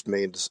 So that just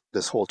made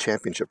this whole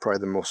championship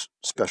probably the most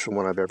special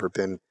one I've ever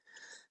been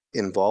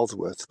involved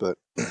with. But,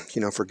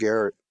 for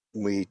Garrett,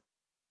 we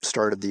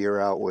started the year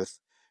out with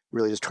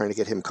really just trying to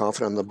get him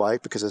confident on the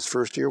bike, because his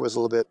first year was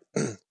a little bit,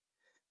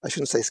 I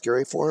shouldn't say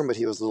scary for him, but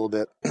he was a little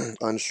bit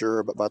unsure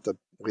about the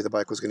way the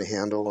bike was going to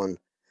handle. And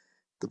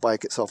the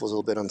bike itself was a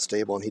little bit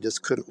unstable, and he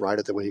just couldn't ride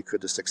it the way he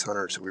could the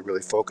 600. So we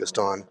really focused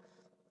on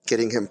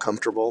getting him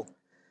comfortable,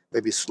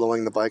 maybe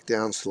slowing the bike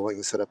down, slowing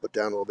the setup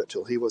down a little bit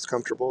till he was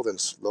comfortable, then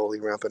slowly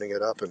ramping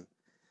it up. And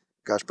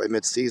gosh, by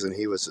mid-season,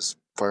 he was just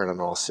firing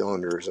on all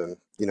cylinders. And,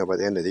 by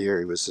the end of the year,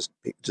 he was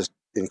just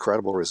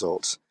incredible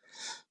results.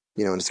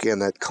 And again,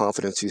 that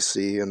confidence you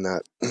see and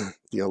that,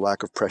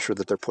 lack of pressure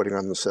that they're putting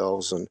on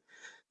themselves, and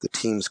the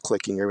team's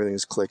clicking,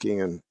 everything's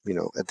clicking. And,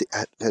 at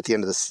the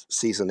end of the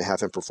season, to have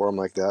him perform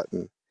like that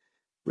and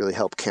really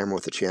help Cameron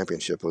with the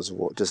championship was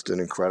just an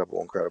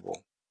incredible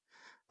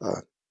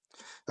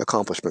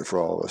accomplishment for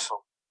all of us.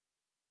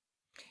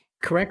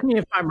 Correct me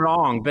if I'm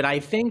wrong, but I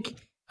think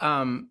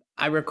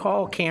I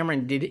recall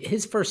Cameron did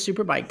his first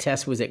Superbike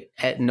test was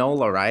at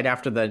NOLA, right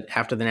after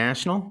the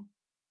national.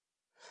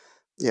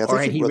 Yeah,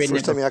 I think the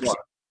first time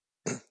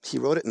he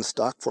rode it in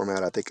stock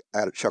format. I think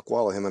at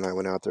Chuckwalla, him and I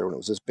went out there when it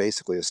was just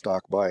basically a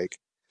stock bike,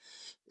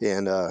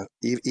 and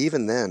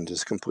even then,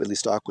 just completely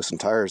stock with some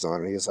tires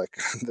on it. He was like,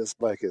 "This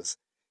bike is,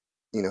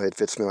 it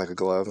fits me like a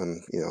glove,"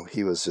 and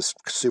he was just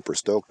super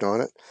stoked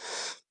on it.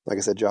 Like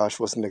I said, Josh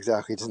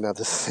didn't have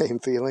the same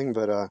feeling,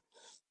 but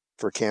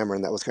for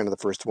Cameron, that was kind of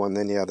the first one.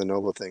 Then, yeah, the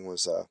NOLA thing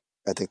was,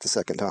 I think, the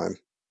second time.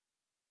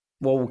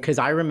 Well, because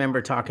I remember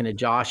talking to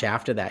Josh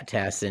after that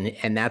test,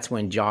 and that's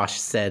when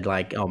Josh said,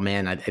 like, "Oh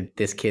man,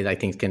 this kid I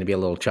think is going to be a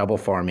little trouble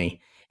for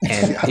me."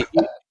 And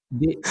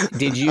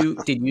did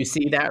you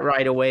see that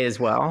right away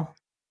as well?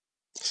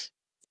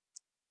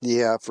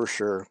 Yeah, for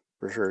sure.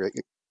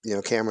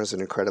 Cameron's an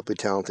incredibly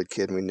talented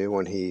kid. And we knew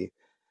when he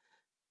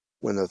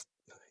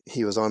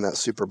was on that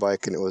super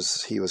bike, and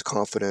he was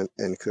confident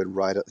and could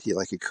ride it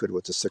like he could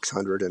with the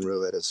 600, and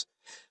really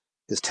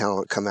let his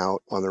talent come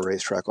out on the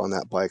racetrack on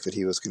that bike, that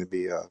he was going to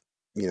be a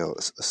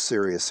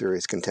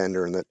serious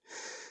contender, and that,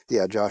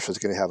 yeah, Josh was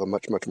going to have a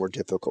much more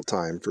difficult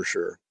time for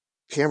sure.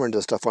 Cameron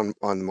does stuff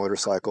on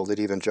motorcycle that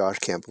even Josh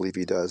can't believe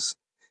he does,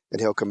 and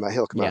he'll come out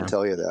and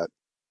tell you that.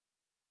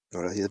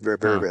 He's a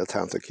very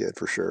talented kid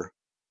for sure.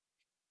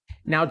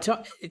 Now,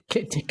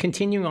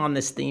 continuing on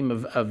this theme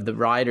of the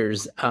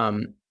riders,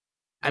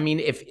 I mean,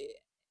 if,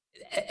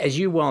 as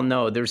you well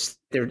know, there,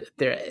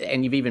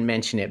 and you've even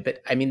mentioned it,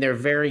 but I mean, they're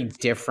very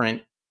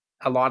different.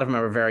 A lot of them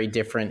are very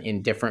different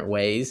in different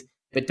ways.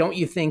 But don't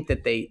you think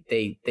that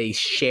they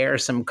share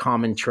some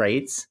common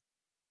traits?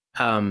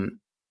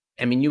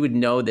 I mean, you would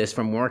know this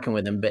from working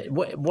with them, but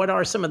what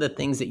are some of the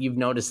things that you've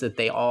noticed that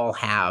they all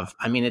have?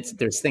 I mean,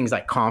 there's things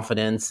like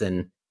confidence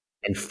and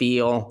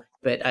feel,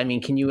 but I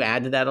mean, can you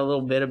add to that a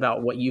little bit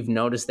about what you've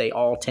noticed they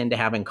all tend to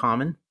have in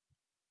common?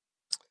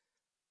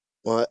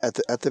 Well,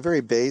 at the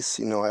very base,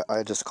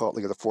 I just call it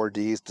like the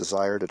 4Ds: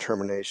 desire,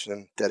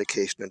 determination,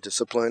 dedication, and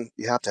discipline.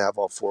 You have to have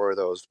all four of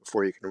those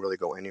before you can really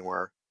go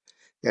anywhere.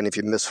 And if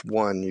you miss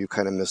one, you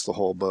kind of miss the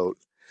whole boat.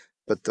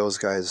 But those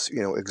guys,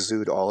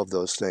 exude all of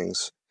those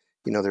things.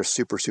 They're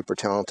super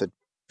talented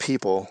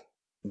people,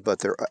 but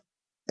they're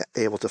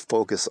able to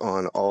focus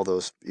on all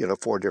those,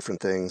 four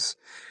different things.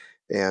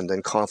 And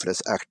then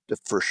confidence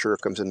for sure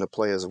comes into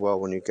play as well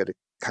when you get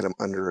kind of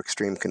under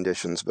extreme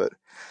conditions. But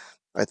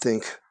I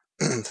think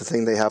the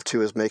thing they have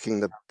too is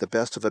making the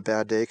best of a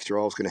bad day, because you're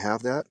always going to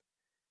have that.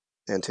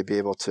 And to be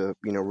able to,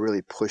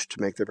 really push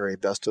to make the very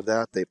best of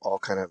that, they've all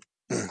kind of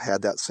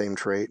had that same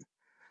trait.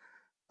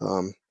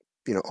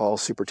 All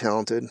super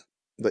talented.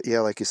 But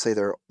yeah, like you say,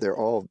 they're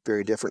all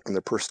very different in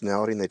their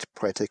personality, and they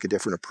probably take a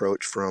different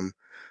approach from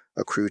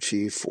a crew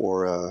chief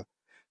or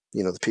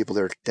the people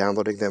that are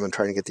downloading them and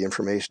trying to get the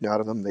information out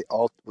of them. They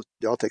all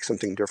take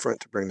something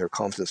different to bring their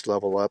confidence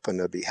level up and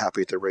to be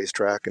happy at the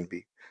racetrack and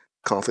be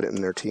confident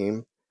in their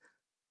team.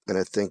 And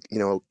I think,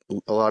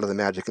 a lot of the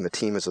magic in the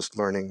team is just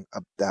learning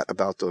that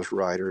about those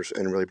riders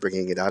and really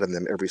bringing it out of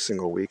them every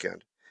single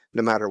weekend,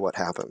 no matter what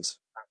happens.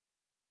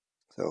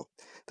 So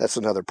that's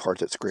another part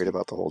that's great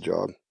about the whole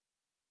job.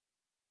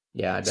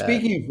 Yeah, I bet.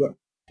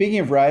 Speaking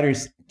of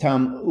riders,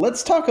 Tom,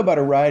 let's talk about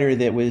a rider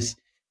that was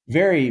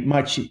very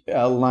much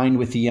aligned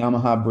with the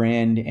Yamaha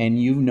brand,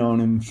 and you've known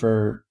him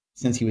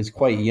since he was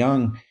quite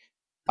young,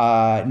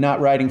 not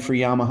riding for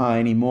Yamaha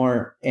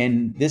anymore.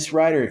 And this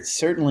rider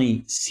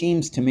certainly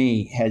seems to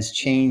me has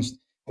changed,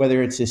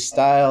 whether it's his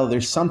style.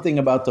 There's something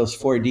about those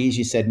 4Ds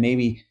you said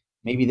maybe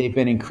they've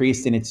been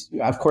increased, and it's,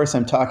 of course,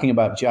 I'm talking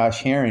about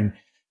Josh Herrin.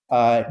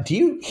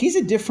 He's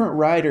a different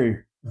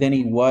rider than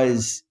he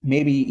was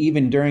maybe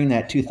even during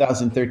that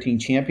 2013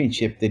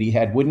 championship that he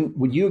had.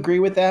 Would you agree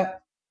with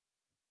that?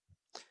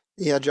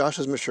 Yeah, Josh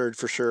has matured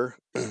for sure.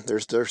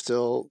 There's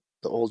still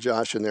the old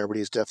Josh in there, but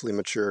he's definitely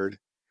matured.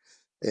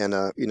 And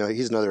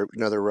he's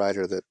another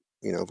rider that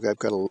I've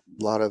got a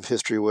lot of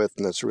history with,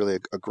 and that's really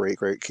a great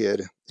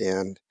kid.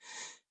 And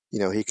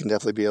he can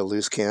definitely be a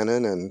loose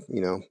cannon and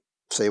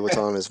say what's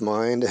on his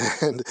mind,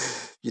 and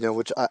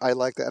which I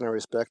like that and I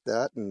respect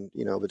that. And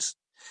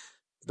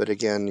but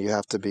again, you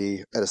have to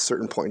be at a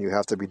certain point. You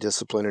have to be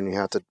disciplined, and you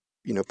have to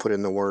put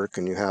in the work,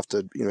 and you have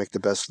to make the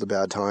best of the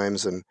bad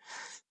times. And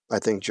I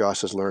think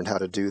Josh has learned how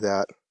to do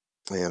that.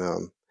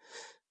 And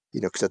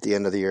because at the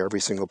end of the year,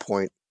 every single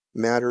point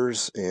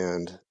matters,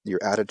 and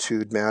your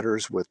attitude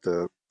matters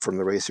from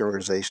the racing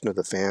organization to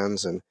the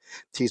fans. And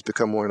he's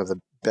become one of the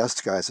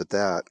best guys at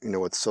that,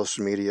 with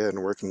social media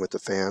and working with the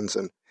fans.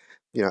 And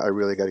I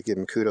really got to give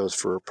him kudos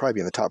for probably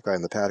being the top guy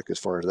in the paddock as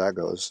far as that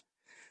goes.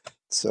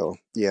 So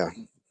yeah,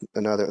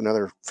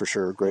 another for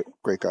sure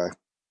great guy.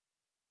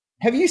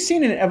 Have you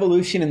seen an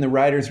evolution in the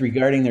riders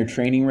regarding their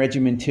training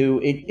regimen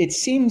too? It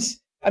seems,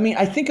 I mean,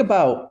 I think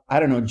about, I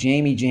don't know,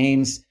 Jamie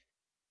James,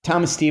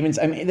 Thomas Stevens.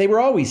 I mean, they were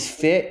always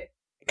fit.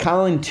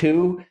 Colin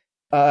too.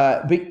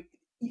 But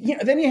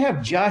then you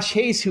have Josh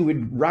Hayes, who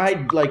would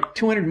ride like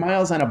 200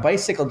 miles on a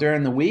bicycle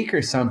during the week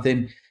or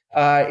something.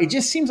 It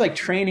just seems like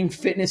training,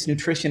 fitness,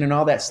 nutrition, and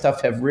all that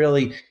stuff have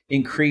really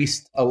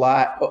increased a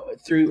lot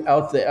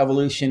throughout the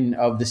evolution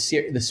of the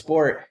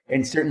sport,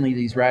 and certainly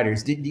these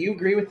riders. Do you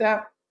agree with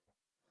that?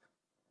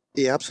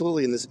 Yeah,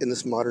 absolutely. In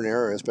this modern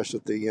era, especially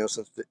with the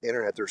since the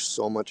internet, there's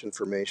so much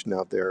information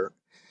out there.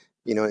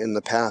 In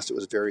the past, it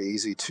was very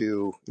easy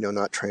to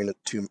not train it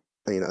too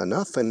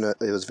enough, and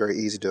it was very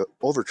easy to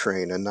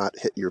overtrain and not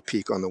hit your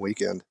peak on the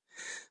weekend.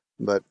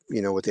 But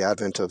with the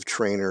advent of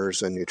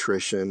trainers and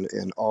nutrition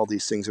and all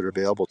these things that are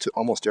available to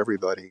almost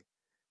everybody,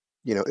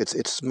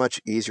 it's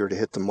much easier to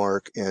hit the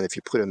mark. And if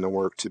you put in the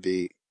work to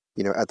be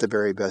at the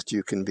very best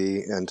you can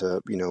be, and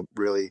to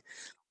really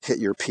hit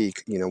your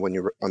peak when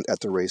you're at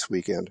the race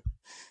weekend.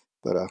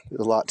 But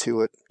there's a lot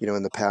to it.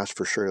 In the past,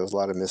 for sure, there was a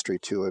lot of mystery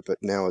to it, but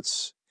now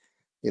it's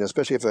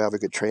especially if I have a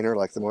good trainer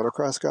like the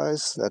motocross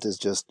guys,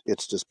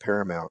 it's just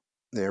paramount.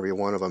 Every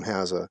one of them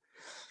has a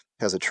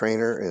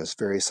trainer, and it's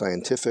very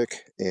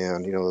scientific.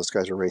 And those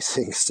guys are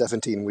racing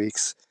 17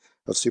 weeks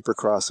of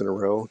Supercross in a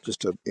row,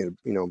 just a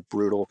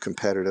brutal,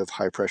 competitive,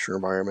 high pressure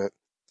environment.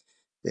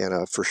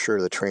 And for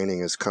sure, the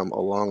training has come a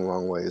long,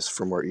 long ways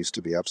from where it used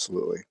to be.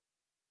 Absolutely.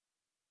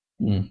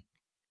 Mm.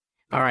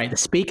 All right.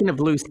 Speaking of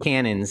loose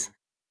cannons,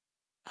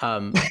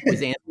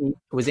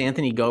 was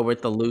Anthony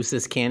Gobert the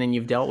loosest cannon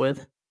you've dealt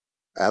with?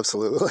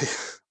 Absolutely.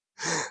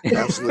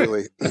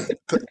 Absolutely.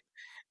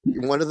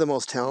 One of the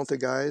most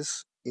talented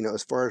guys,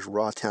 as far as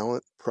raw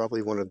talent,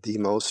 probably one of the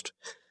most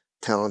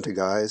talented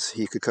guys.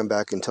 He could come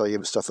back and tell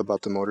you stuff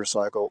about the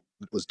motorcycle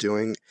it was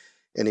doing,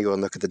 and you go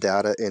and look at the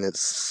data, and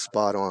it's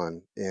spot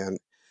on. And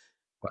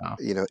Wow.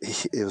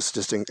 it was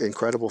just an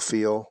incredible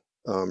feel.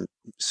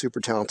 Super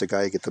talented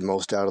guy. You get the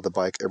most out of the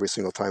bike every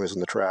single time he's on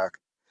the track.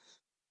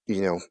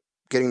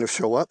 Getting to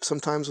show up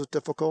sometimes was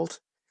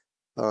difficult.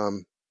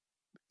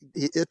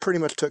 It pretty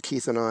much took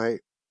Keith and I,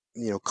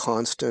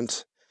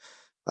 constant.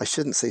 I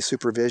shouldn't say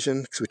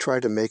supervision, because we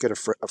tried to make it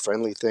a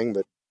friendly thing,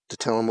 but to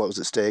tell him what was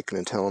at stake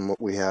and to tell him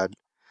what we had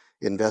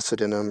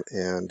invested in him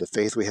and the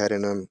faith we had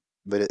in him.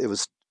 But it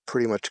was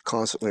pretty much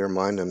constantly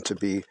remind him to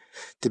be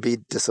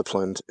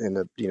disciplined and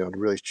to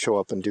really show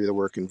up and do the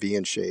work and be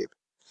in shape.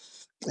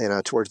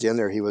 And towards the end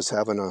there, he was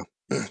having a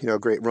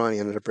great run. He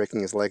ended up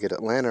breaking his leg at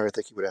Atlanta. I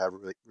think he would have had a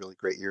really, really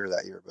great year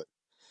that year. But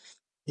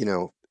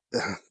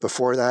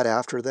before that,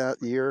 after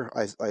that year,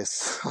 I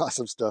saw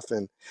some stuff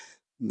in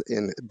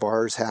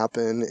bars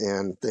happen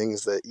and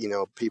things that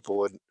people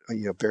would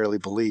barely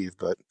believe.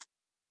 But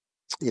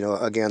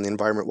again, the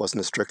environment wasn't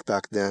as strict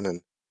back then,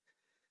 and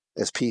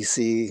as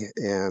PC,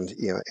 and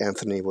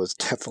Anthony was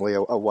definitely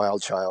a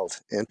wild child,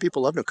 and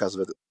people loved him because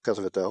of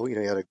it. Though he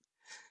had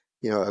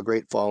a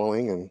great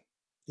following, and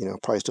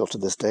probably still to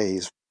this day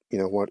he's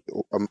what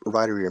a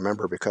rider you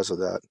remember because of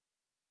that.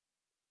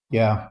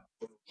 Yeah.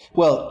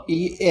 Well,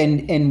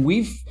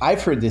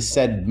 I've heard this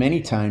said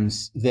many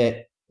times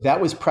that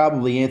was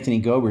probably Anthony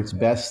Gobert's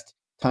best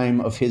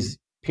time of his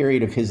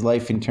period of his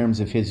life in terms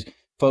of his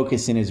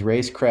focus in his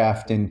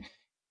racecraft. And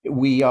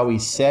we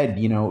always said,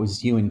 it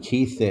was you and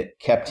Keith that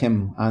kept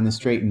him on the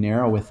straight and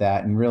narrow with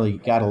that and really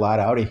got a lot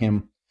out of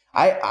him.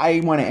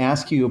 I want to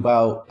ask you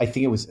about, I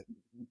think it was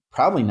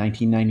probably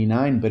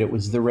 1999, but it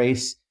was the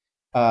race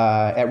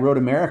at Road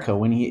America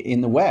when he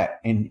in the wet,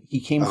 and he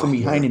came from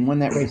behind and won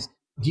that race.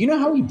 Do you know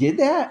how he did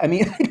that? I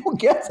mean, I don't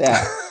get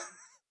that.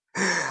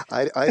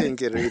 I didn't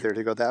get it either.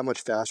 To go that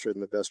much faster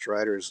than the best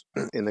riders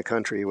in the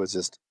country was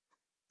just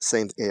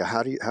same. Yeah,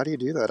 how do you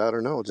do that? I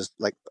don't know. Just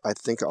like, I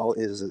think all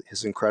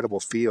his incredible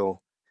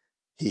feel,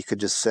 he could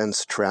just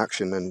sense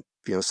traction and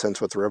sense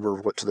what the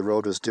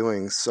road was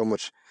doing so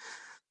much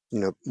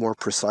more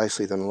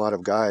precisely than a lot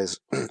of guys.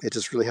 It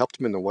just really helped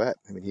him in the wet.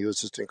 I mean, he was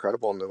just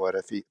incredible in the wet.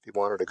 If he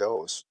wanted to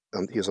go,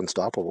 he was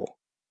unstoppable.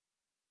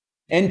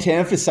 And to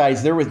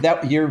emphasize, there was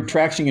your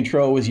traction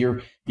control was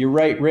your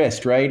right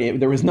wrist, right?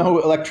 There was no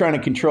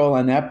electronic control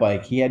on that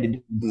bike. He had to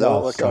do no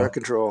electronic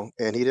control,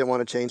 and he didn't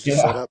want to change the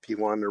setup. He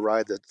wanted to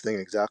ride the thing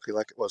exactly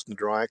like it was in the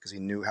dry, because he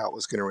knew how it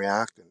was going to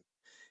react, and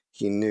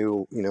he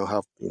knew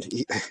how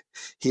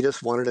he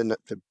just wanted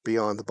to be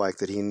on the bike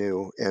that he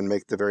knew and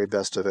make the very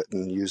best of it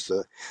and use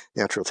the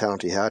natural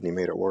talent he had, and he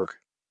made it work.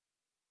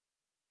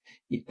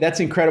 That's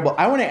incredible.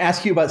 I want to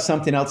ask you about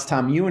something else,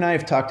 Tom. You and I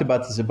have talked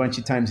about this a bunch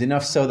of times,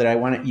 enough so that I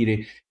wanted you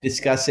to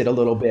discuss it a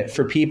little bit.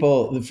 For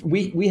people,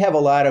 we have a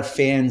lot of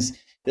fans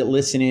that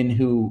listen in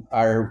who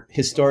are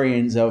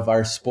historians of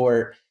our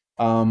sport,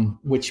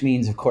 which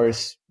means, of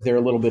course, they're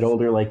a little bit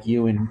older, like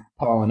you and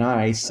Paul and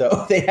I.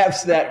 So they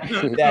have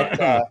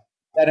that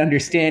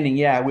understanding.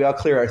 Yeah, we all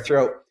clear our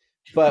throat.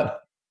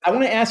 But I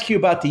want to ask you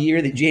about the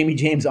year that Jamie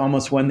James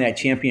almost won that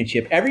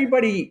championship.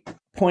 Everybody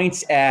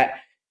points at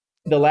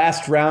the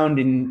last round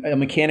in a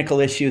mechanical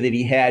issue that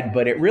he had,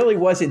 but it really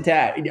wasn't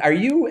that. Are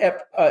you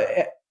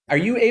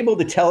able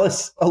to tell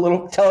us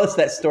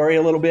that story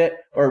a little bit,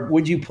 or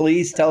would you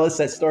please tell us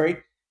that story?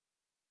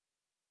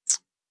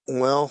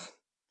 Well,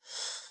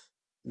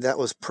 that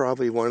was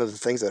probably one of the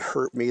things that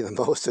hurt me the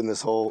most in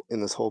this whole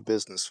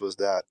business, was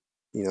that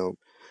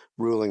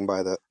ruling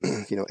by the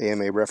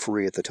AMA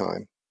referee at the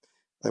time.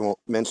 I won't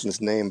mention his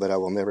name, but I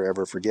will never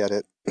ever forget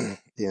it.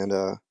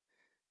 And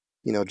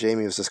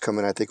Jamie was just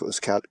coming, I think it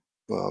was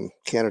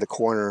Canada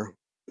corner,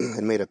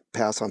 and made a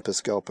pass on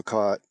Pascal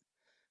Picot,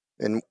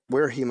 and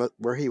where he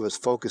was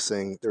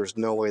focusing, there's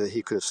no way that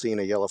he could have seen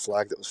a yellow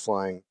flag that was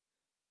flying,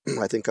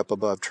 I think up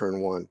above turn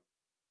 1.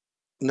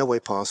 No way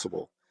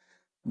possible.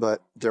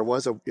 But there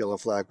was a yellow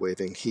flag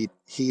waving. He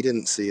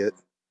didn't see it.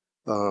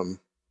 There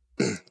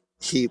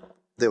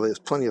was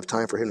plenty of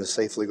time for him to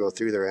safely go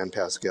through there, and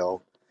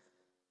Pascal,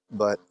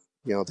 but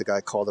the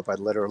guy called it by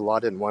the letter of the law,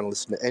 didn't want to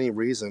listen to any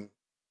reason,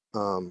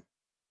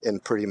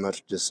 and pretty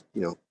much just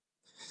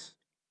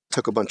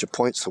took a bunch of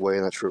points away,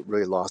 and that's what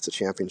really lost the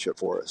championship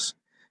for us.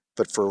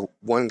 But for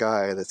one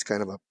guy that's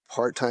kind of a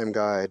part-time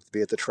guy to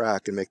be at the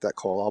track and make that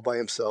call all by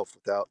himself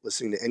without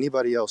listening to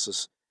anybody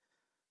else's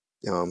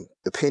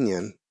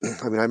opinion.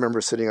 I mean, I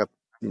remember sitting up,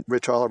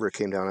 Rich Oliver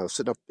came down, I was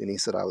sitting up, and he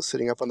said, I was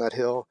sitting up on that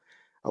hill,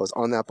 I was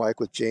on that bike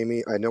with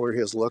Jamie, I know where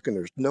he was looking,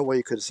 there's no way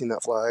you could have seen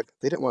that flag.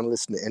 They didn't want to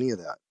listen to any of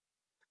that.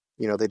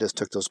 They just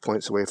took those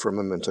points away from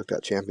him and took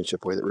that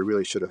championship away that we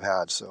really should have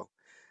had. So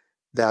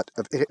that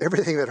of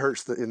everything that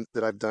hurts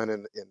that I've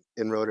done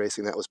in road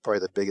racing, that was probably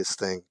the biggest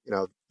thing.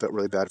 Felt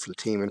really bad for the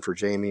team and for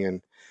Jamie,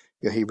 and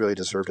he really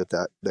deserved it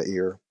that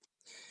year.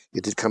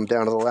 It did come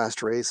down to the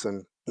last race,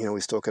 and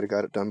we still could have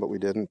got it done, but we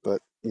didn't.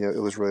 But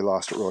it was really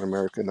lost at Road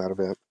America in that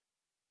event.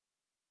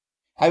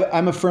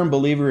 I'm a firm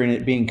believer in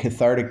it being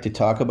cathartic to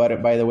talk about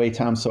it, by the way,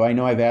 Tom. So I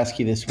know I've asked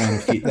you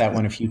that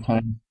one a few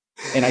times.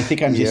 And I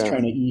think I'm just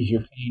trying to ease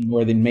your pain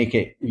more than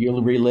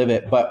you'll relive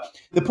it. But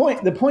the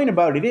point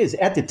about it is,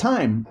 at the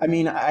time, I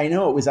mean, I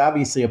know it was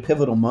obviously a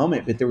pivotal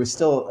moment, but there was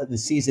still the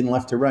season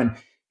left to run.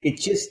 It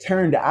just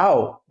turned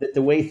out that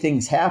the way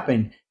things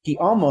happened, he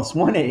almost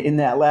won it in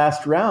that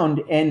last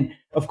round. And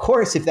of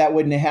course, if that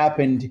wouldn't have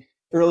happened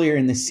earlier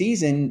in the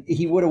season,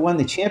 he would have won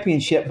the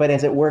championship. But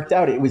as it worked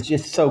out, it was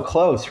just so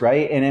close,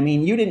 right? And I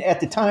mean, you didn't, at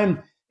the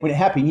time when it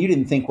happened, you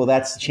didn't think, well,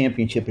 that's the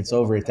championship, it's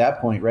over at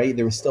that point, right?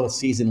 There was still a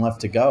season left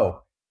to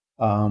go.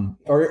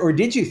 Or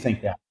did you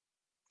think that?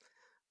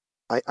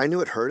 I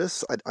knew it hurt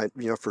us. I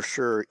for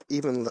sure.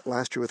 Even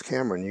last year with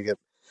Cameron, you get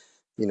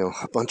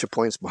a bunch of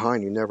points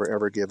behind. You never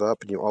ever give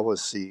up, and you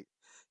always see,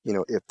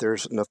 if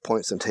there's enough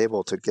points in the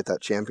table to get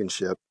that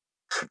championship,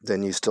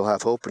 then you still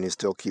have hope and you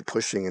still keep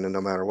pushing, and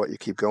no matter what, you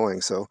keep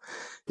going. So,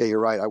 yeah, you're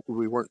right.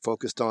 We weren't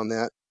focused on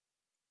that,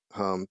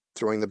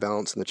 throwing the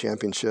balance in the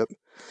championship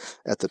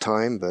at the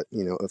time, but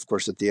of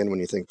course, at the end, when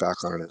you think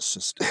back on it,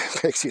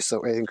 it makes you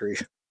so angry.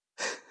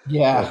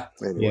 Yeah.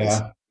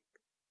 Yeah.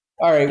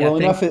 All right. Well,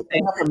 thanks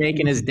for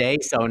making his day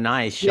so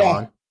nice,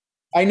 Sean. Yeah,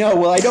 I know.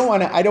 Well, I don't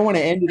want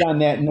to end it on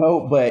that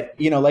note, but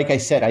like I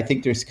said, I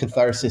think there's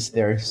catharsis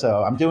there.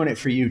 So I'm doing it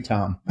for you,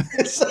 Tom.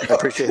 So, I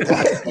appreciate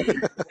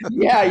that.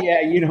 Yeah.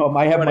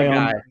 I have my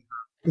own.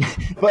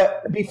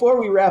 But before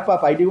we wrap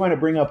up, I do want to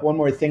bring up one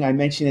more thing. I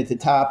mentioned at the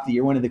top that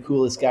you're one of the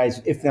coolest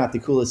guys, if not the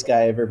coolest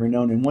guy I've ever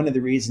known. And one of the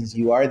reasons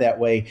you are that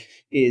way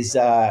is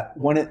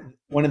one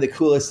of the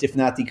coolest, if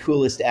not the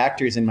coolest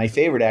actors, and my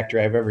favorite actor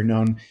I've ever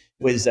known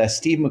was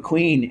Steve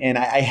McQueen. And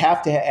I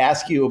have to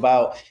ask you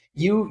about,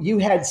 you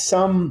had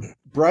some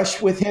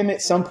brush with him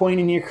at some point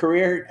in your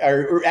career,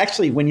 or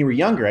actually when you were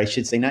younger, I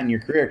should say, not in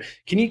your career.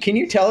 Can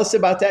you tell us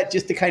about that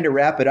just to kind of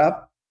wrap it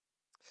up?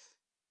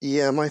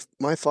 Yeah,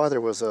 my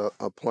father was a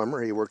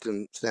plumber. He worked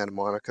in Santa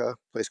Monica, a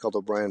place called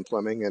O'Brien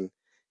Plumbing, and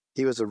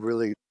he was a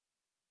really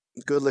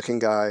good-looking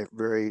guy,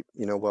 very,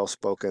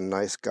 well-spoken,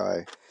 nice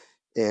guy.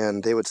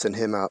 And they would send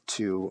him out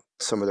to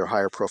some of their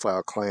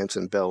higher-profile clients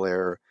in Bel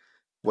Air,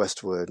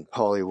 Westwood,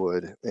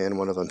 Hollywood, and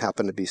one of them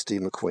happened to be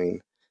Steve McQueen.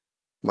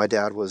 My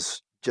dad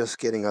was just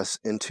getting us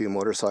into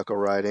motorcycle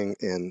riding,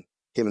 and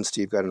him and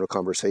Steve got into a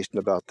conversation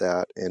about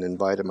that and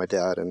invited my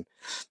dad and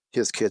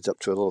his kids up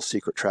to a little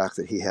secret track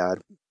that he had.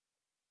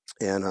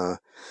 And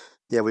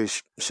we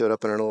showed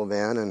up in our little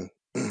van and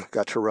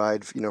got to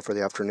ride, for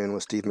the afternoon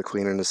with Steve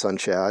McQueen and his son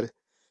Chad.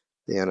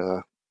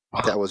 And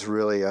that was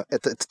really, at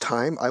the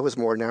time, I was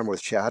more enamored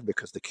with Chad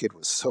because the kid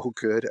was so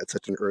good at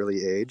such an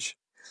early age.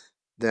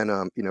 Then,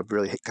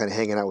 really kind of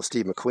hanging out with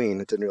Steve McQueen.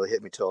 It didn't really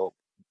hit me till,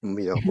 a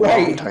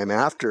long time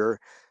after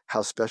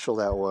how special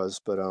that was.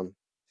 But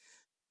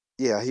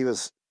he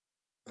was,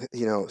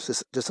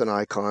 just an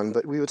icon.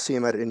 But we would see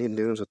him at Indian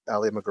Dunes with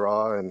Ali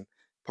McGraw and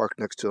park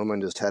next to him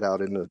and just head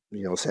out into,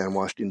 San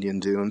Washed Indian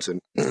Dunes and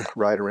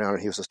ride around.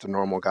 And he was just a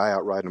normal guy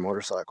out riding a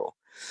motorcycle.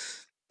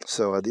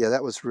 So,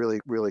 that was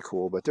really, really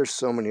cool. But there's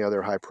so many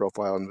other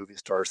high-profile movie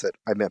stars that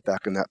I met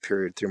back in that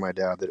period through my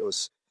dad that it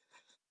was,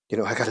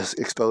 I got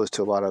exposed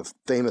to a lot of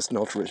famous and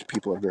ultra-rich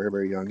people at a very,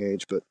 very young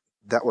age. But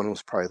that one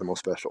was probably the most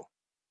special.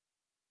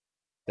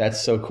 That's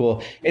so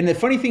cool. And the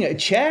funny thing,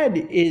 Chad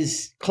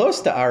is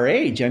close to our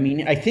age. I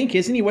mean, I think,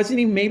 wasn't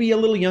he maybe a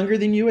little younger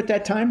than you at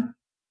that time?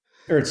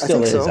 Or it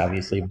still is, so.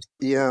 Obviously.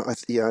 Yeah,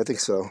 I think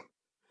so.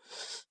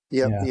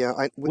 Yeah.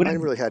 I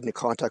didn't really had any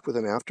contact with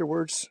him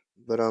afterwards,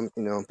 but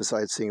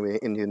besides seeing me in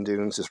Indian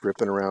Dunes just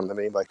ripping around the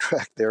main bike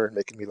track there and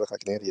making me look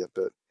like an idiot,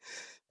 but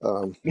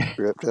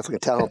definitely a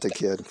talented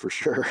kid for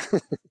sure.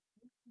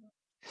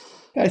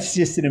 That's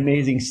just an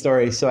amazing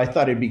story. So I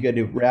thought it'd be good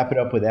to wrap it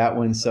up with that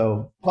one.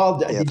 So, Paul,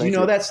 did you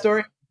know that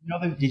story?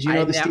 Did you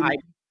know the story?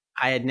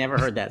 I had never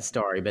heard that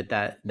story, but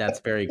that's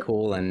very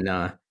cool.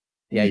 And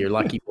you're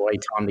lucky boy,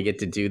 Tom, to get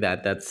to do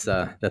that.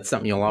 That's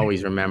something you'll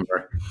always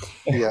remember.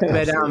 Yeah,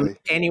 but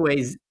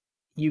anyways,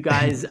 you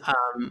guys,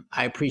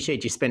 I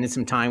appreciate you spending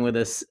some time with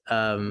us.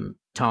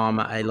 Tom,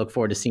 I look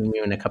forward to seeing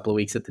you in a couple of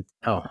weeks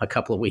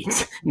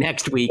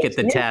next week at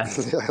the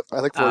test. I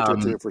look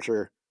forward to it too, for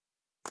sure.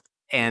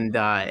 And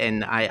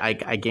I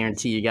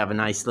guarantee you have a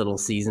nice little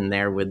season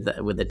there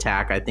with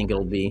Attack. I think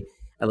it'll be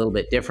a little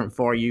bit different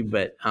for you,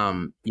 but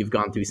you've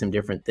gone through some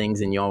different things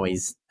and you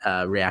always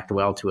react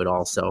well to it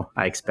all. So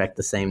I expect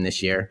the same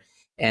this year.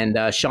 And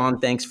Sean,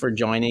 thanks for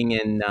joining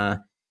and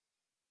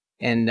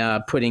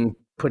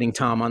putting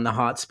Tom on the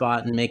hot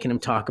spot and making him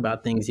talk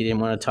about things he didn't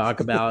want to talk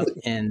about,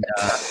 and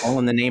all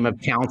in the name of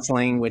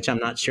counseling, which I'm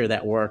not sure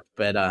that worked,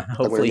 but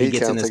hopefully he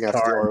gets in his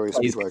car and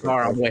plays the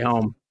car all the way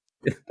home.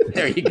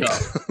 There you go.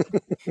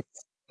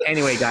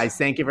 Anyway, guys,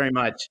 thank you very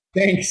much.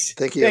 Thanks.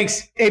 Thank you.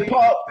 Thanks. Hey,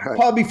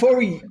 Paul, before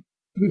we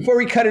Before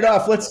we cut it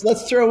off,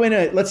 let's throw in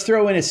a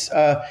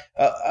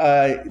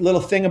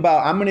little thing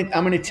about I'm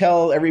gonna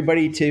tell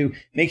everybody to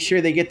make sure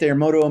they get their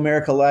Moto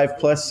America Live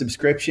Plus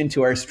subscription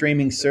to our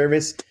streaming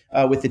service.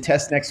 With the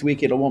test next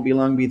week, it won't be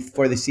long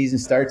before the season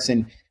starts,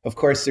 and of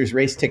course, there's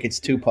race tickets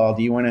too. Paul,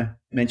 do you want to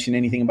mention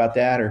anything about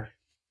that? Or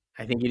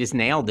I think you just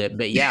nailed it.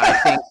 But yeah, I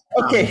think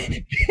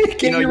okay,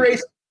 get your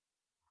race.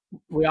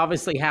 We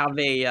obviously have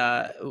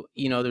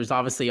there's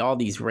obviously all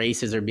these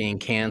races are being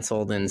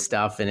canceled and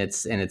stuff, and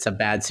it's a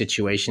bad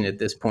situation at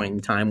this point in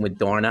time with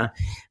Dorna.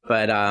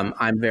 But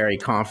I'm very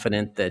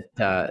confident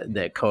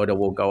that COTA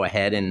will go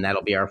ahead, and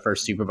that'll be our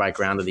first Superbike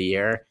round of the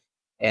year.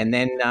 And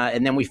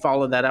then we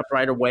follow that up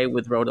right away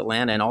with Road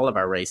Atlanta and all of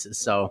our races.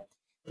 So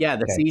yeah,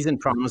 the season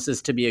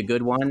promises to be a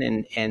good one,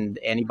 and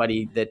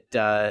anybody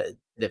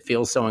that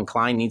feels so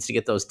inclined needs to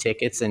get those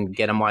tickets and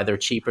get them while they're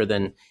cheaper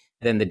than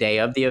the day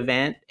of the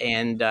event.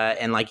 And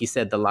like you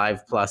said, the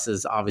Live Plus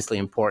is obviously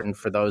important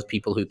for those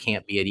people who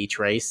can't be at each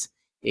race.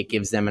 It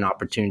gives them an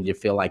opportunity to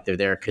feel like they're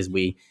there because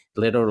we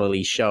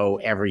literally show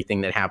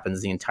everything that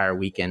happens the entire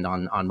weekend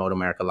on Moto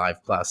America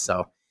Live Plus.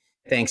 So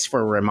thanks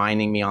for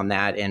reminding me on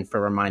that and for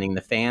reminding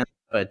the fans.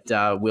 But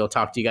we'll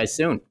talk to you guys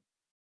soon.